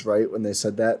Earth was right when they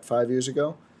said that 5 years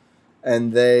ago.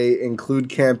 And they include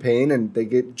campaign and they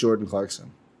get Jordan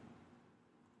Clarkson.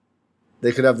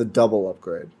 They could have the double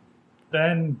upgrade.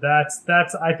 Then that's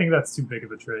I think that's too big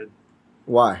of a trade.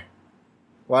 Why?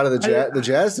 Why do the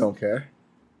Jazz don't care?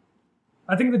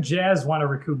 I think the Jazz want to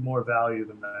recoup more value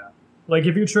than that. Like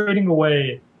if you're trading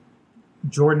away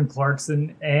Jordan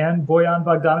Clarkson and Bojan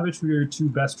Bogdanovic, who are your 2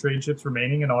 best trade chips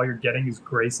remaining, and all you're getting is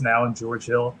Grayson Allen, George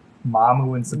Hill,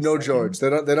 Mamu, and some. No seconds. George. They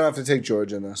don't have to take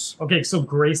George in this. Okay, so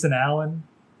Grayson Allen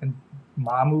and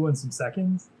Mamu and some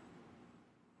seconds.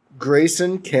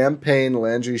 Grayson, campaign,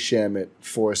 Landry Shamet,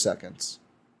 4 seconds.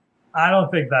 I don't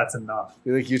think that's enough.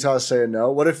 You think Utah's saying no?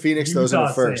 What if Phoenix throws in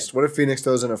a first? What if Phoenix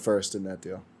throws in a first in that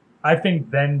deal? I think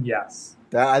then yes.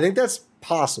 I think that's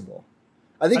possible.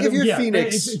 I think if you're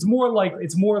Phoenix, it's more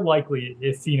likely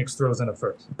if Phoenix throws in a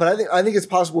first. But I think it's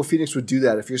possible Phoenix would do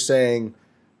that if you're saying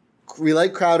we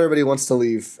like Crowder, but he wants to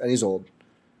leave and he's old.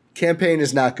 Campaign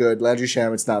is not good. Landry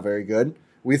Shamet's not very good.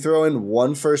 We throw in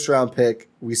 1 first-round pick.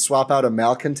 We swap out a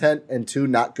malcontent and 2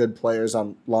 not good players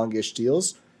on longish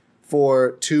deals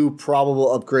for 2 probable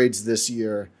upgrades this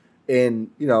year.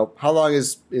 In, how long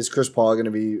is Chris Paul going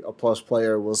to be a plus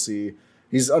player? We'll see.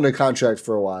 He's under contract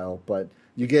for a while, but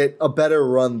you get a better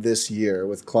run this year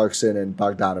with Clarkson and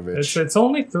Bogdanovic. It's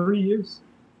only 3 years.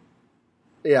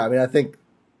 Yeah, I mean, I think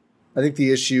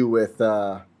the issue with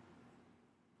was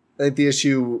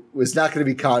not going to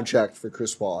be contract for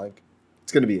Chris Paul.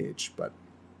 It's going to be age, but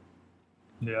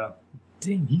yeah,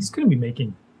 dang, he's going to be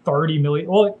making $30 million.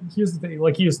 Well, here's the thing: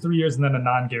 like he has 3 years and then a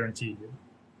non-guaranteed year.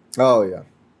 Oh yeah.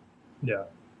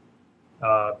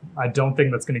 I don't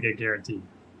think that's going to get guaranteed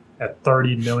at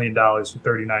 $30 million for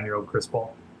 39-year-old Chris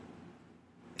Paul.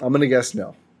 I'm going to guess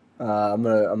no. I'm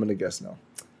gonna guess no.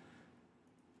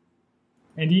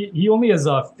 And he only has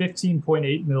a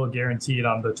 $15.8 million guaranteed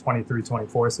on the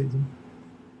 23-24 season.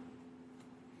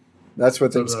 That's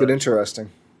what things get interesting.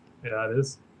 Yeah, it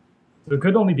is. So it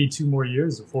could only be 2 more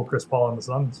years of full Chris Paul on the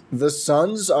Suns. The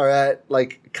Suns are at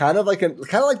kind of like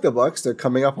the Bucks. They're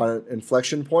coming up on an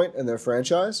inflection point in their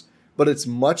franchise, but it's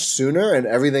much sooner and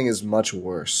everything is much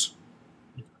worse.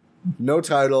 No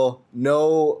title,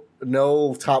 no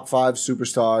top 5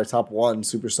 superstar, top 1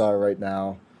 superstar right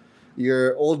now.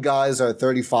 Your old guys are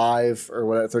 35 or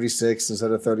whatever, 36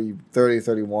 instead of 30,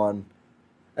 31,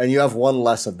 and you have 1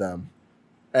 less of them.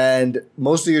 And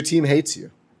most of your team hates you.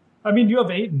 I mean, you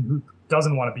have Ayton, who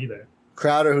doesn't want to be there.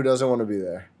 Crowder, who doesn't want to be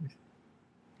there.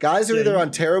 Guys are either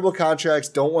on terrible contracts,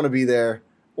 don't want to be there,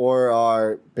 or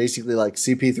are basically like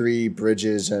CP3,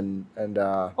 Bridges, and and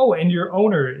your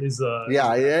owner is and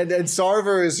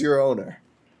Sarver is your owner.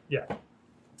 Yeah,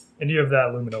 and you have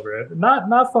that looming over it.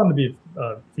 Not fun to be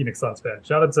a Phoenix Suns fan.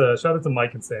 Shout out to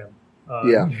Mike and Sam.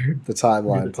 The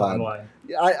timeline.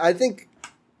 I think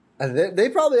they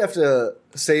probably have to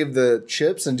save the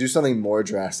chips and do something more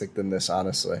drastic than this,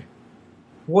 honestly.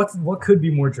 What could be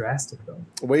more drastic, though?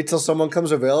 Wait till someone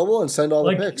comes available and send all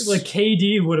the picks. Like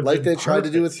KD would have been they tried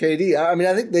to do with KD. I mean,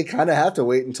 I think they kind of have to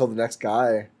wait until the next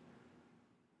guy.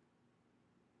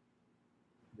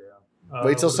 Yeah.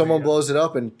 Wait till someone blows it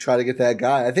up and try to get that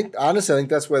guy. I think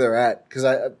that's where they're at.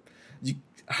 Because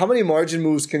how many margin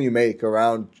moves can you make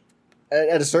around?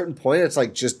 At a certain point, it's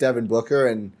like just Devin Booker,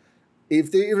 and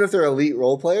even if they're elite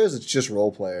role players, it's just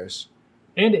role players.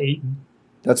 And Ayton.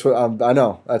 That's what I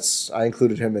know. I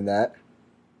included him in that.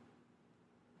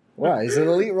 Wow, he's an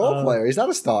elite role player. He's not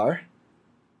a star.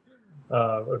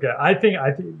 Okay, I think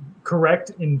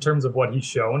correct in terms of what he's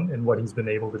shown and what he's been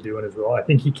able to do in his role. I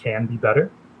think he can be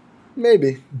better.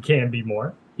 Maybe. He can be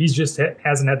more. He's just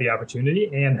hasn't had the opportunity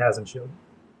and hasn't shown.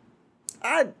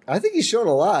 I think he's shown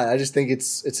a lot. I just think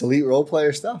it's elite role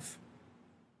player stuff.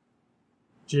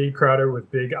 Jay Crowder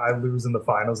with big I lose in the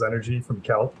finals energy from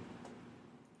Kelp.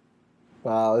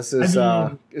 Wow, this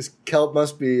Kelp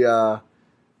must be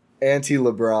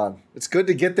anti-LeBron. It's good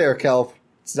to get there, Kelp.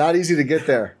 It's not easy to get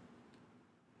there.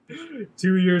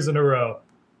 2 years in a row.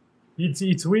 He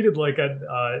tweeted like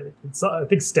I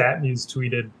think StatMuse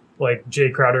tweeted like Jay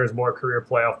Crowder has more career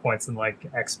playoff points than like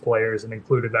X players, and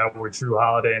included that were Drew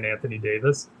Holiday and Anthony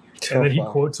Davis. And then he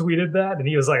quote tweeted that, and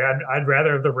he was like, "I'd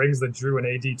rather have the rings that Drew and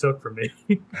AD took from me."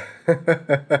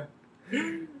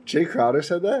 Jay Crowder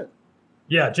said that?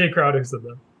 Yeah, Jay Crowder said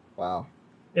that. Wow.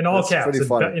 In all caps,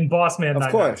 in Boss Man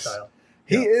 99 style.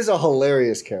 He is a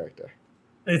hilarious character.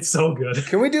 It's so good.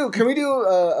 Can we do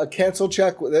a cancel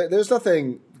check? There's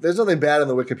nothing bad on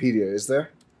the Wikipedia, is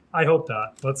there? I hope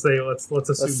not. Let's assume.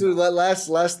 Let's do that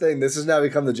last thing. This has now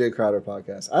become the Jay Crowder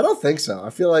podcast. I don't think so. I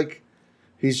feel like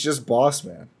he's just Boss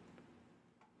Man.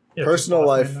 Yeah, personal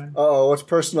life. What's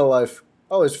personal life?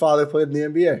 Oh, his father played in the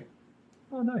NBA.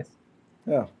 Oh, nice.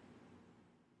 Yeah.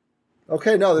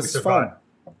 Okay, no, this is fun.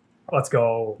 Let's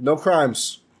go. No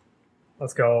crimes.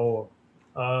 Let's go.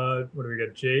 What do we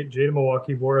get? Jay to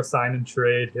Milwaukee, Wara sign and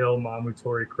trade, Hill, Mamu,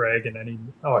 Torrey Craig,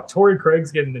 and Torrey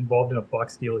Craig's getting involved in a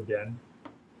Bucks deal again.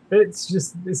 It's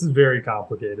just, this is very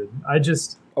complicated. A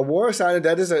Wara sign and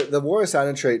the Wara sign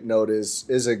and trade note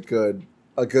is a good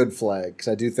flag, because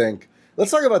I do think.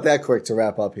 Let's talk about that quick to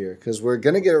wrap up here, because we're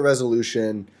gonna get a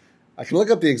resolution. I can look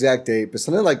up the exact date, but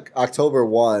something like October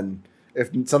 1. If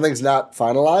something's not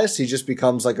finalized, he just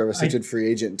becomes like a restricted free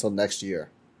agent until next year.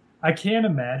 I can't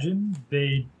imagine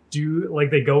they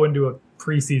go into a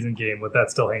preseason game with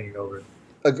that still hanging over.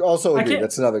 Also agree.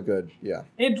 That's another good, yeah.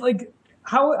 And like,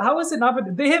 how is it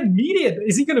not? They have media.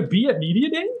 Is he going to be at media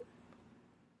day?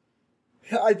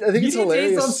 I think it's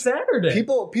hilarious. Day's on Saturday.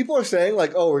 People are saying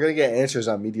like, "Oh, we're going to get answers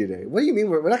on media day." What do you mean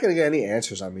we're not going to get any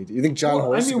answers on media? You think John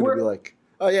Horst is going to be like,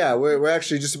 "Oh yeah, we're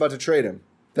actually just about to trade him."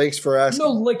 Thanks for asking.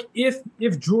 No, like if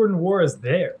Jordan Nwora is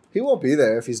there, he won't be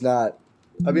there if he's not.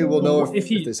 I mean, we'll know if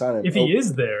they sign him. If he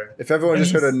is there, if everyone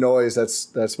just heard a noise,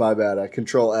 that's my bad. I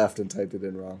Control F and typed it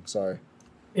in wrong. Sorry.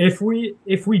 If we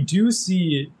do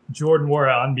see Jordan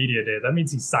Nwora on media day, that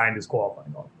means he signed his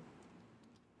qualifying offer.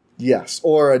 Yes,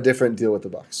 or a different deal with the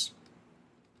Bucks,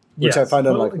 which I find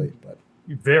unlikely, but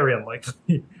very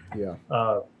unlikely. Yeah.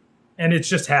 And it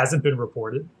just hasn't been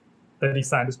reported that he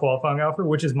signed his qualifying offer,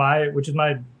 which is my that's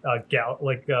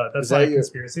my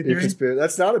conspiracy theory.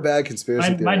 That's not a bad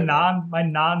conspiracy theory. My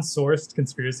non-sourced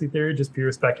conspiracy theory, just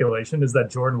pure speculation, is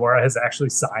that Jordan Nwora has actually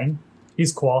signed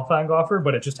his qualifying offer,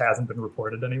 but it just hasn't been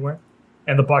reported anywhere,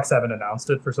 and the Bucks haven't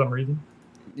announced it for some reason.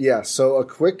 Yeah. So a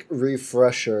quick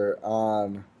refresher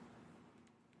on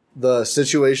the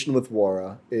situation with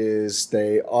Nwora is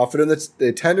they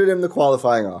tendered him the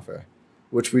qualifying offer,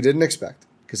 which we didn't expect,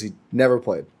 because he never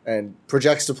played and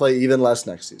projects to play even less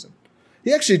next season.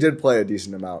 He actually did play a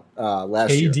decent amount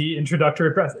last year. KD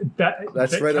introductory press.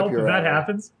 That's right up your alley.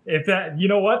 If that happens, you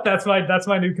know what? That's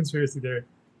my new conspiracy theory.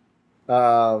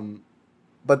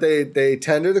 But they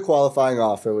tender the qualifying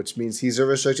offer, which means he's a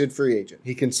restricted free agent.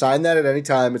 He can sign that at any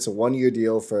time. It's a 1-year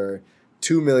deal for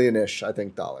 $2 million-ish, I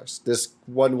think, dollars. This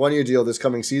one-year deal this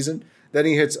coming season. Then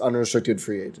he hits unrestricted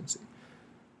free agency.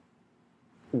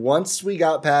 Once we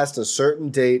got past a certain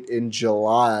date in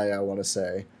July, I want to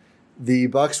say, the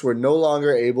Bucks were no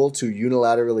longer able to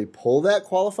unilaterally pull that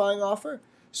qualifying offer.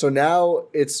 So now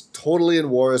it's totally in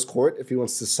Nwora's court if he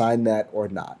wants to sign that or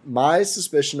not. My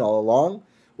suspicion all along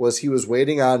was he was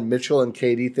waiting on Mitchell and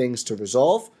KD things to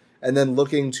resolve, and then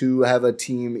looking to have a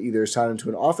team either sign him to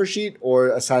an offer sheet or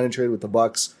a sign and trade with the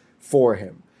Bucks for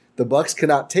him. The Bucks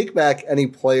cannot take back any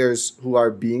players who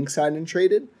are being signed and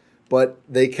traded, but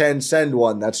they can send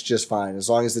one. That's just fine, as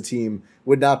long as the team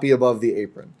would not be above the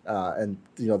apron. And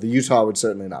the Utah would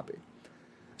certainly not be.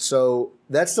 So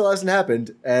that still hasn't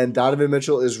happened, and Donovan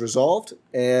Mitchell is resolved,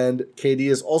 and KD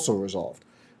is also resolved.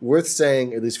 Worth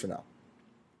saying, at least for now.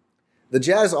 The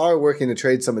Jazz are working to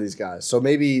trade some of these guys, so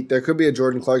maybe there could be a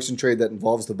Jordan Clarkson trade that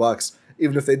involves the Bucks,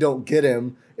 even if they don't get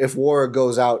him. If Nwora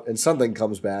goes out and something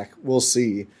comes back, we'll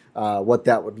see what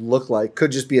that would look like.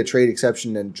 Could just be a trade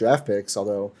exception and draft picks,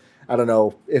 although I don't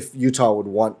know if Utah would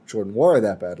want Jordan Nwora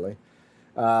that badly.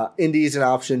 Indy's an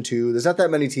option too. There's not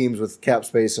that many teams with cap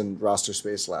space and roster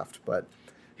space left, but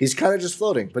he's kind of just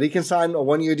floating. But he can sign a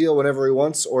 1-year deal whenever he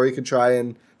wants, or he can try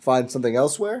and find something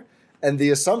elsewhere. And the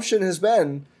assumption has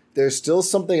been there's still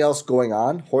something else going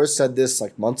on. Horst said this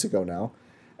like months ago now.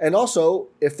 And also,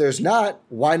 if there's not,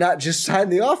 why not just sign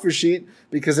the offer sheet?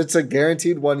 Because it's a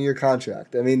guaranteed 1-year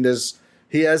contract. I mean,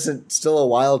 he hasn't still a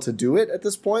while to do it at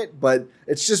this point, but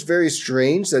it's just very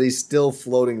strange that he's still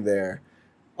floating there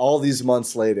all these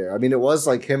months later. I mean, it was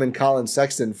like him and Colin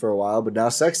Sexton for a while, but now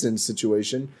Sexton's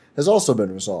situation has also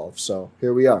been resolved. So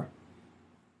here we are.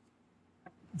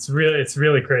 It's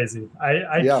really crazy.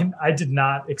 I did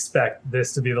not expect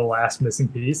this to be the last missing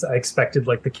piece. I expected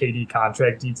like the KD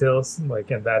contract details,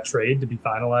 like in that trade, to be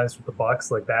finalized with the Bucks.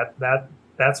 Like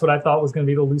that's what I thought was going to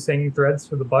be the loose hanging threads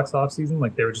for the Bucks offseason.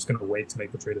 Like they were just going to wait to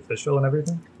make the trade official and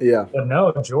everything. Yeah, but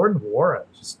no, Jordan Nwora,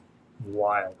 just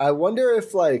wild. I wonder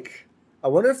if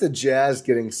the Jazz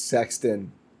getting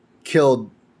Sexton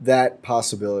killed that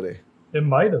possibility. It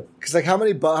might have. Because like how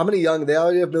many young, they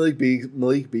already have Malik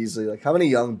Beasley. Like how many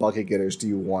young bucket getters do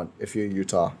you want if you're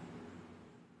Utah?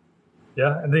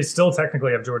 Yeah, and they still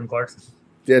technically have Jordan Clarkson.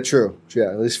 Yeah, true. Yeah,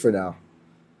 at least for now.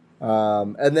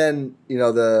 And then,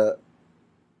 the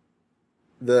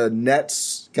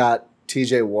Nets got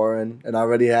TJ Warren and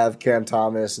already have Cam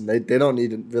Thomas, and they don't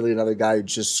need really another guy who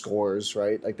just scores,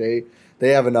 right? Like they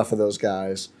have enough of those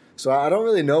guys. So I don't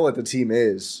really know what the team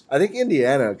is. I think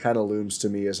Indiana kind of looms to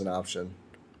me as an option.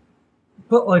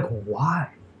 But, like, why?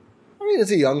 I mean,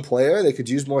 it's a young player. They could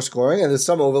use more scoring, and there's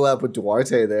some overlap with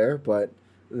Duarte there, but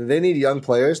they need young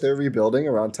players. They're rebuilding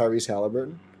around Tyrese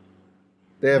Halliburton.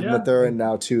 They have Mathurin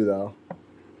now, too, though.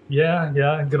 Yeah,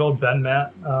 good old Ben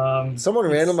Matt. Someone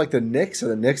random like the Knicks. Are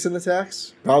the Knicks in the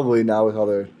tax? Probably now with all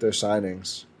their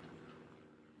signings.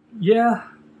 Yeah.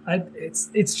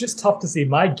 It's just tough to see.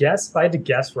 My guess, if I had to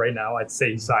guess right now, I'd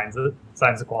say he signs the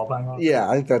qualifying offer. Yeah,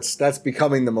 I think that's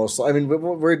becoming the most. I mean,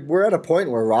 we're at a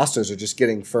point where rosters are just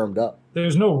getting firmed up.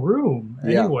 There's no room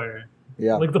anywhere.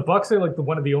 Yeah, like the Bucks are like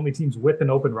one of the only teams with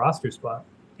an open roster spot,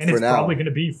 and it's probably going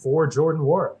to be for Jordan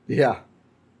Nwora. Yeah,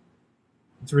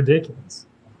 it's ridiculous.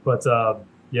 But do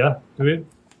we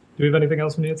have anything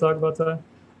else we need to talk about today?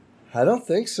 I don't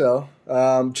think so.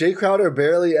 Jay Crowder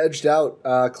barely edged out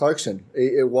Clarkson.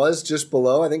 It was just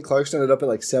below. I think Clarkson ended up at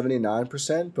like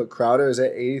 79%, but Crowder is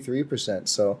at 83%.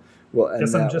 So we'll end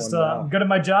Guess I'm just good at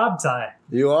my job, Ty.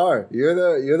 You are.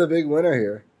 You're the big winner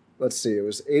here. Let's see. It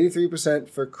was 83%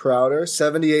 for Crowder,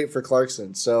 78% for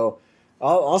Clarkson. So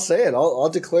I'll say it. I'll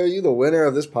declare you the winner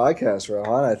of this podcast,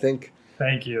 Rohan. I think.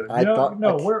 Thank you.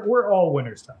 We're all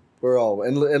winners, Ty. We're all,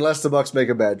 unless the Bucks make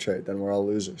a bad trade, then we're all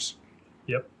losers.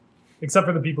 Yep. Except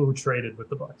for the people who traded with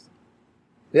the Bucks.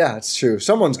 Yeah, it's true.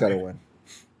 Someone's got to win.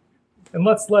 And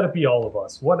let's let it be all of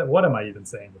us. What am I even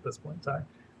saying at this point in time?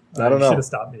 I don't know. You should have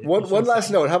stopped me. One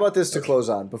last note. How about this to close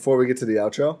on before we get to the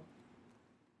outro?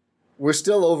 We're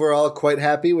still overall quite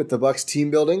happy with the Bucks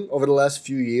team building over the last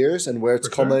few years and where it's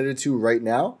culminated to right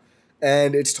now.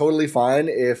 And it's totally fine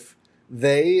if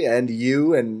they and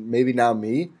you and maybe now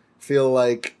me feel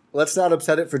like let's not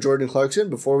upset it for Jordan Clarkson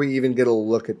before we even get a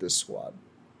look at this squad.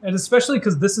 And especially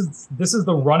because this is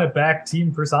the run it back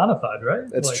team personified, right?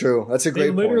 That's true. That's a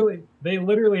great point. They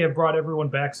literally have brought everyone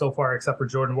back so far except for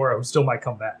Jordan Nwora, who still might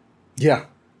come back. Yeah.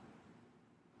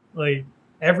 Like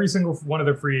every single one of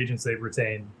their free agents they've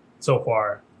retained so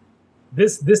far.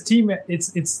 This team,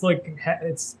 it's like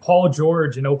it's Paul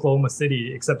George in Oklahoma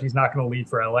City, except he's not going to leave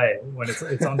for LA when it's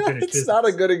unfinished business. It's not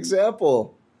a good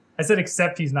example. I said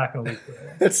except he's not going to leave for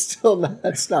LA.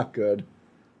 That's not good.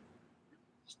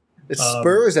 It's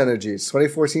Spurs energy. It's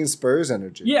 2014 Spurs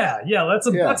energy. Yeah, that's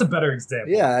a better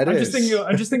example. Yeah, I'm just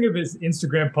thinking of his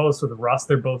Instagram post with Ross.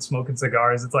 They're both smoking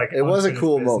cigars. It's like it was a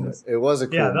cool moment. It was a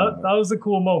cool moment. That was a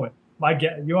cool moment.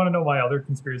 You want to know my other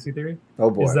conspiracy theory?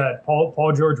 Oh boy, is that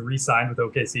Paul George re-signed with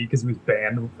OKC because he was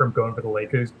banned from going for the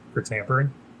Lakers for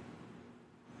tampering?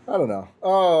 I don't know.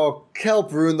 Oh,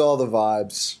 Kelp ruined all the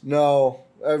vibes. No,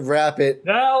 wrap it.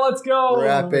 Now let's go.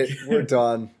 Wrap it. We're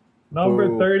done.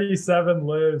 Number 37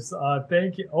 lives.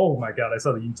 Thank you. Oh my God, I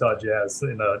saw the Utah Jazz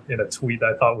in a tweet.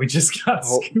 I thought we just got.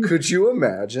 Could you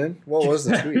imagine? What was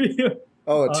the tweet?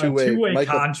 Oh, a two-way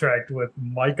contract with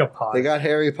Micah Potter. They got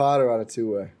Harry Potter on a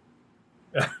two-way.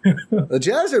 The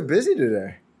Jazz are busy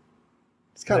today.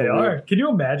 It's kind of weird. Can you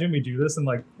imagine we do this and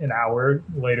like an hour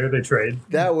later they trade?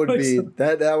 That would be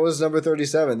that was number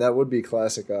 37. That would be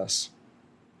classic us.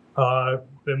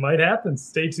 It might happen.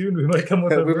 Stay tuned. We might come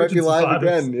with we might be live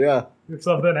again. Yeah, if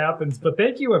something happens. But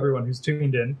thank you everyone who's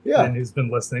tuned in and who's been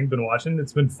listening, been watching.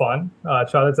 It's been fun.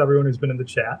 Shout out to everyone who's been in the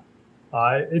chat.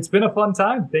 It's been a fun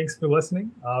time. Thanks for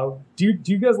listening. Do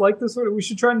you guys like this sort of? We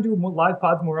should try and do live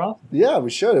pods more often. Yeah, we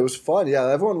should. It was fun. Yeah,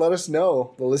 everyone let us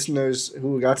know. The listeners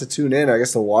who got to tune in, I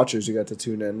guess the watchers who got to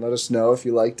tune in, let us know if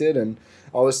you liked it. And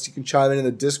always you can chime in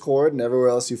the Discord and everywhere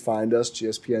else you find us,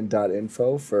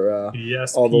 gspn.info for all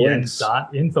the links.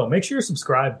 gspn.info. Make sure you're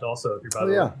subscribed also if you're by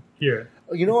the way here.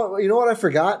 You know what I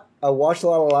forgot? I watched a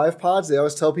lot of live pods. They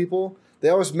always tell people, they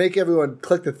always make everyone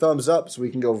click the thumbs up so we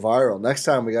can go viral. Next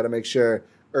time we got to make sure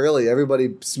early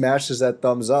everybody smashes that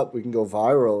thumbs up. We can go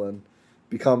viral and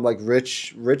become like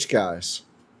rich guys.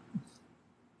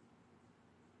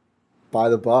 Buy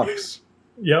the Bucks.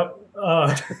 Yep.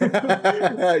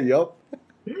 Yep.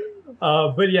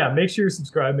 But yeah, make sure you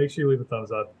subscribe. Make sure you leave a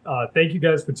thumbs up. Thank you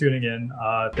guys for tuning in.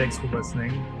 Thanks for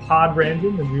listening. Pod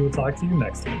Random, and we will talk to you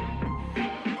next time.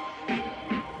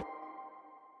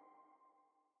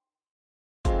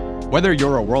 Whether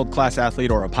you're a world-class athlete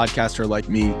or a podcaster like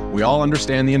me, we all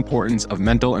understand the importance of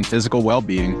mental and physical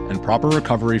well-being and proper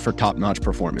recovery for top-notch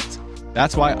performance.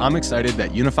 That's why I'm excited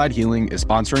that Unified Healing is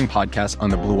sponsoring podcasts on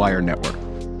the Blue Wire Network.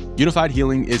 Unified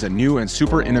Healing is a new and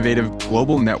super innovative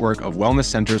global network of wellness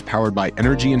centers powered by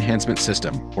Energy Enhancement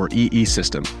System, or EE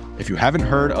System. If you haven't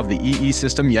heard of the EE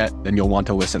System yet, then you'll want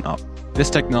to listen up. This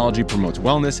technology promotes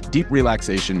wellness, deep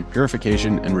relaxation,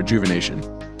 purification, and rejuvenation.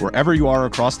 Wherever you are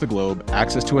across the globe,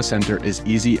 access to a center is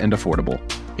easy and affordable.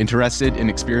 Interested in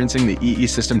experiencing the EE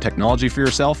System technology for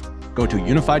yourself? Go to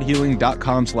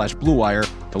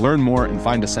unifiedhealing.com/bluewire to learn more and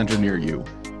find a center near you.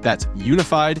 That's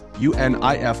unified,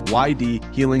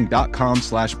 UNIFYD,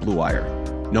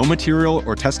 healing.com/bluewire. No material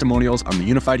or testimonials on the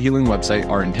Unified Healing website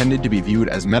are intended to be viewed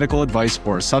as medical advice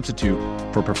or a substitute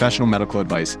for professional medical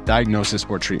advice, diagnosis,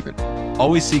 or treatment.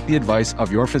 Always seek the advice of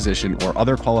your physician or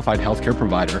other qualified healthcare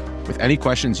provider with any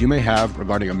questions you may have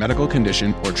regarding a medical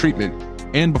condition or treatment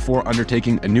and before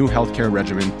undertaking a new healthcare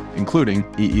regimen, including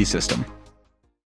EE System.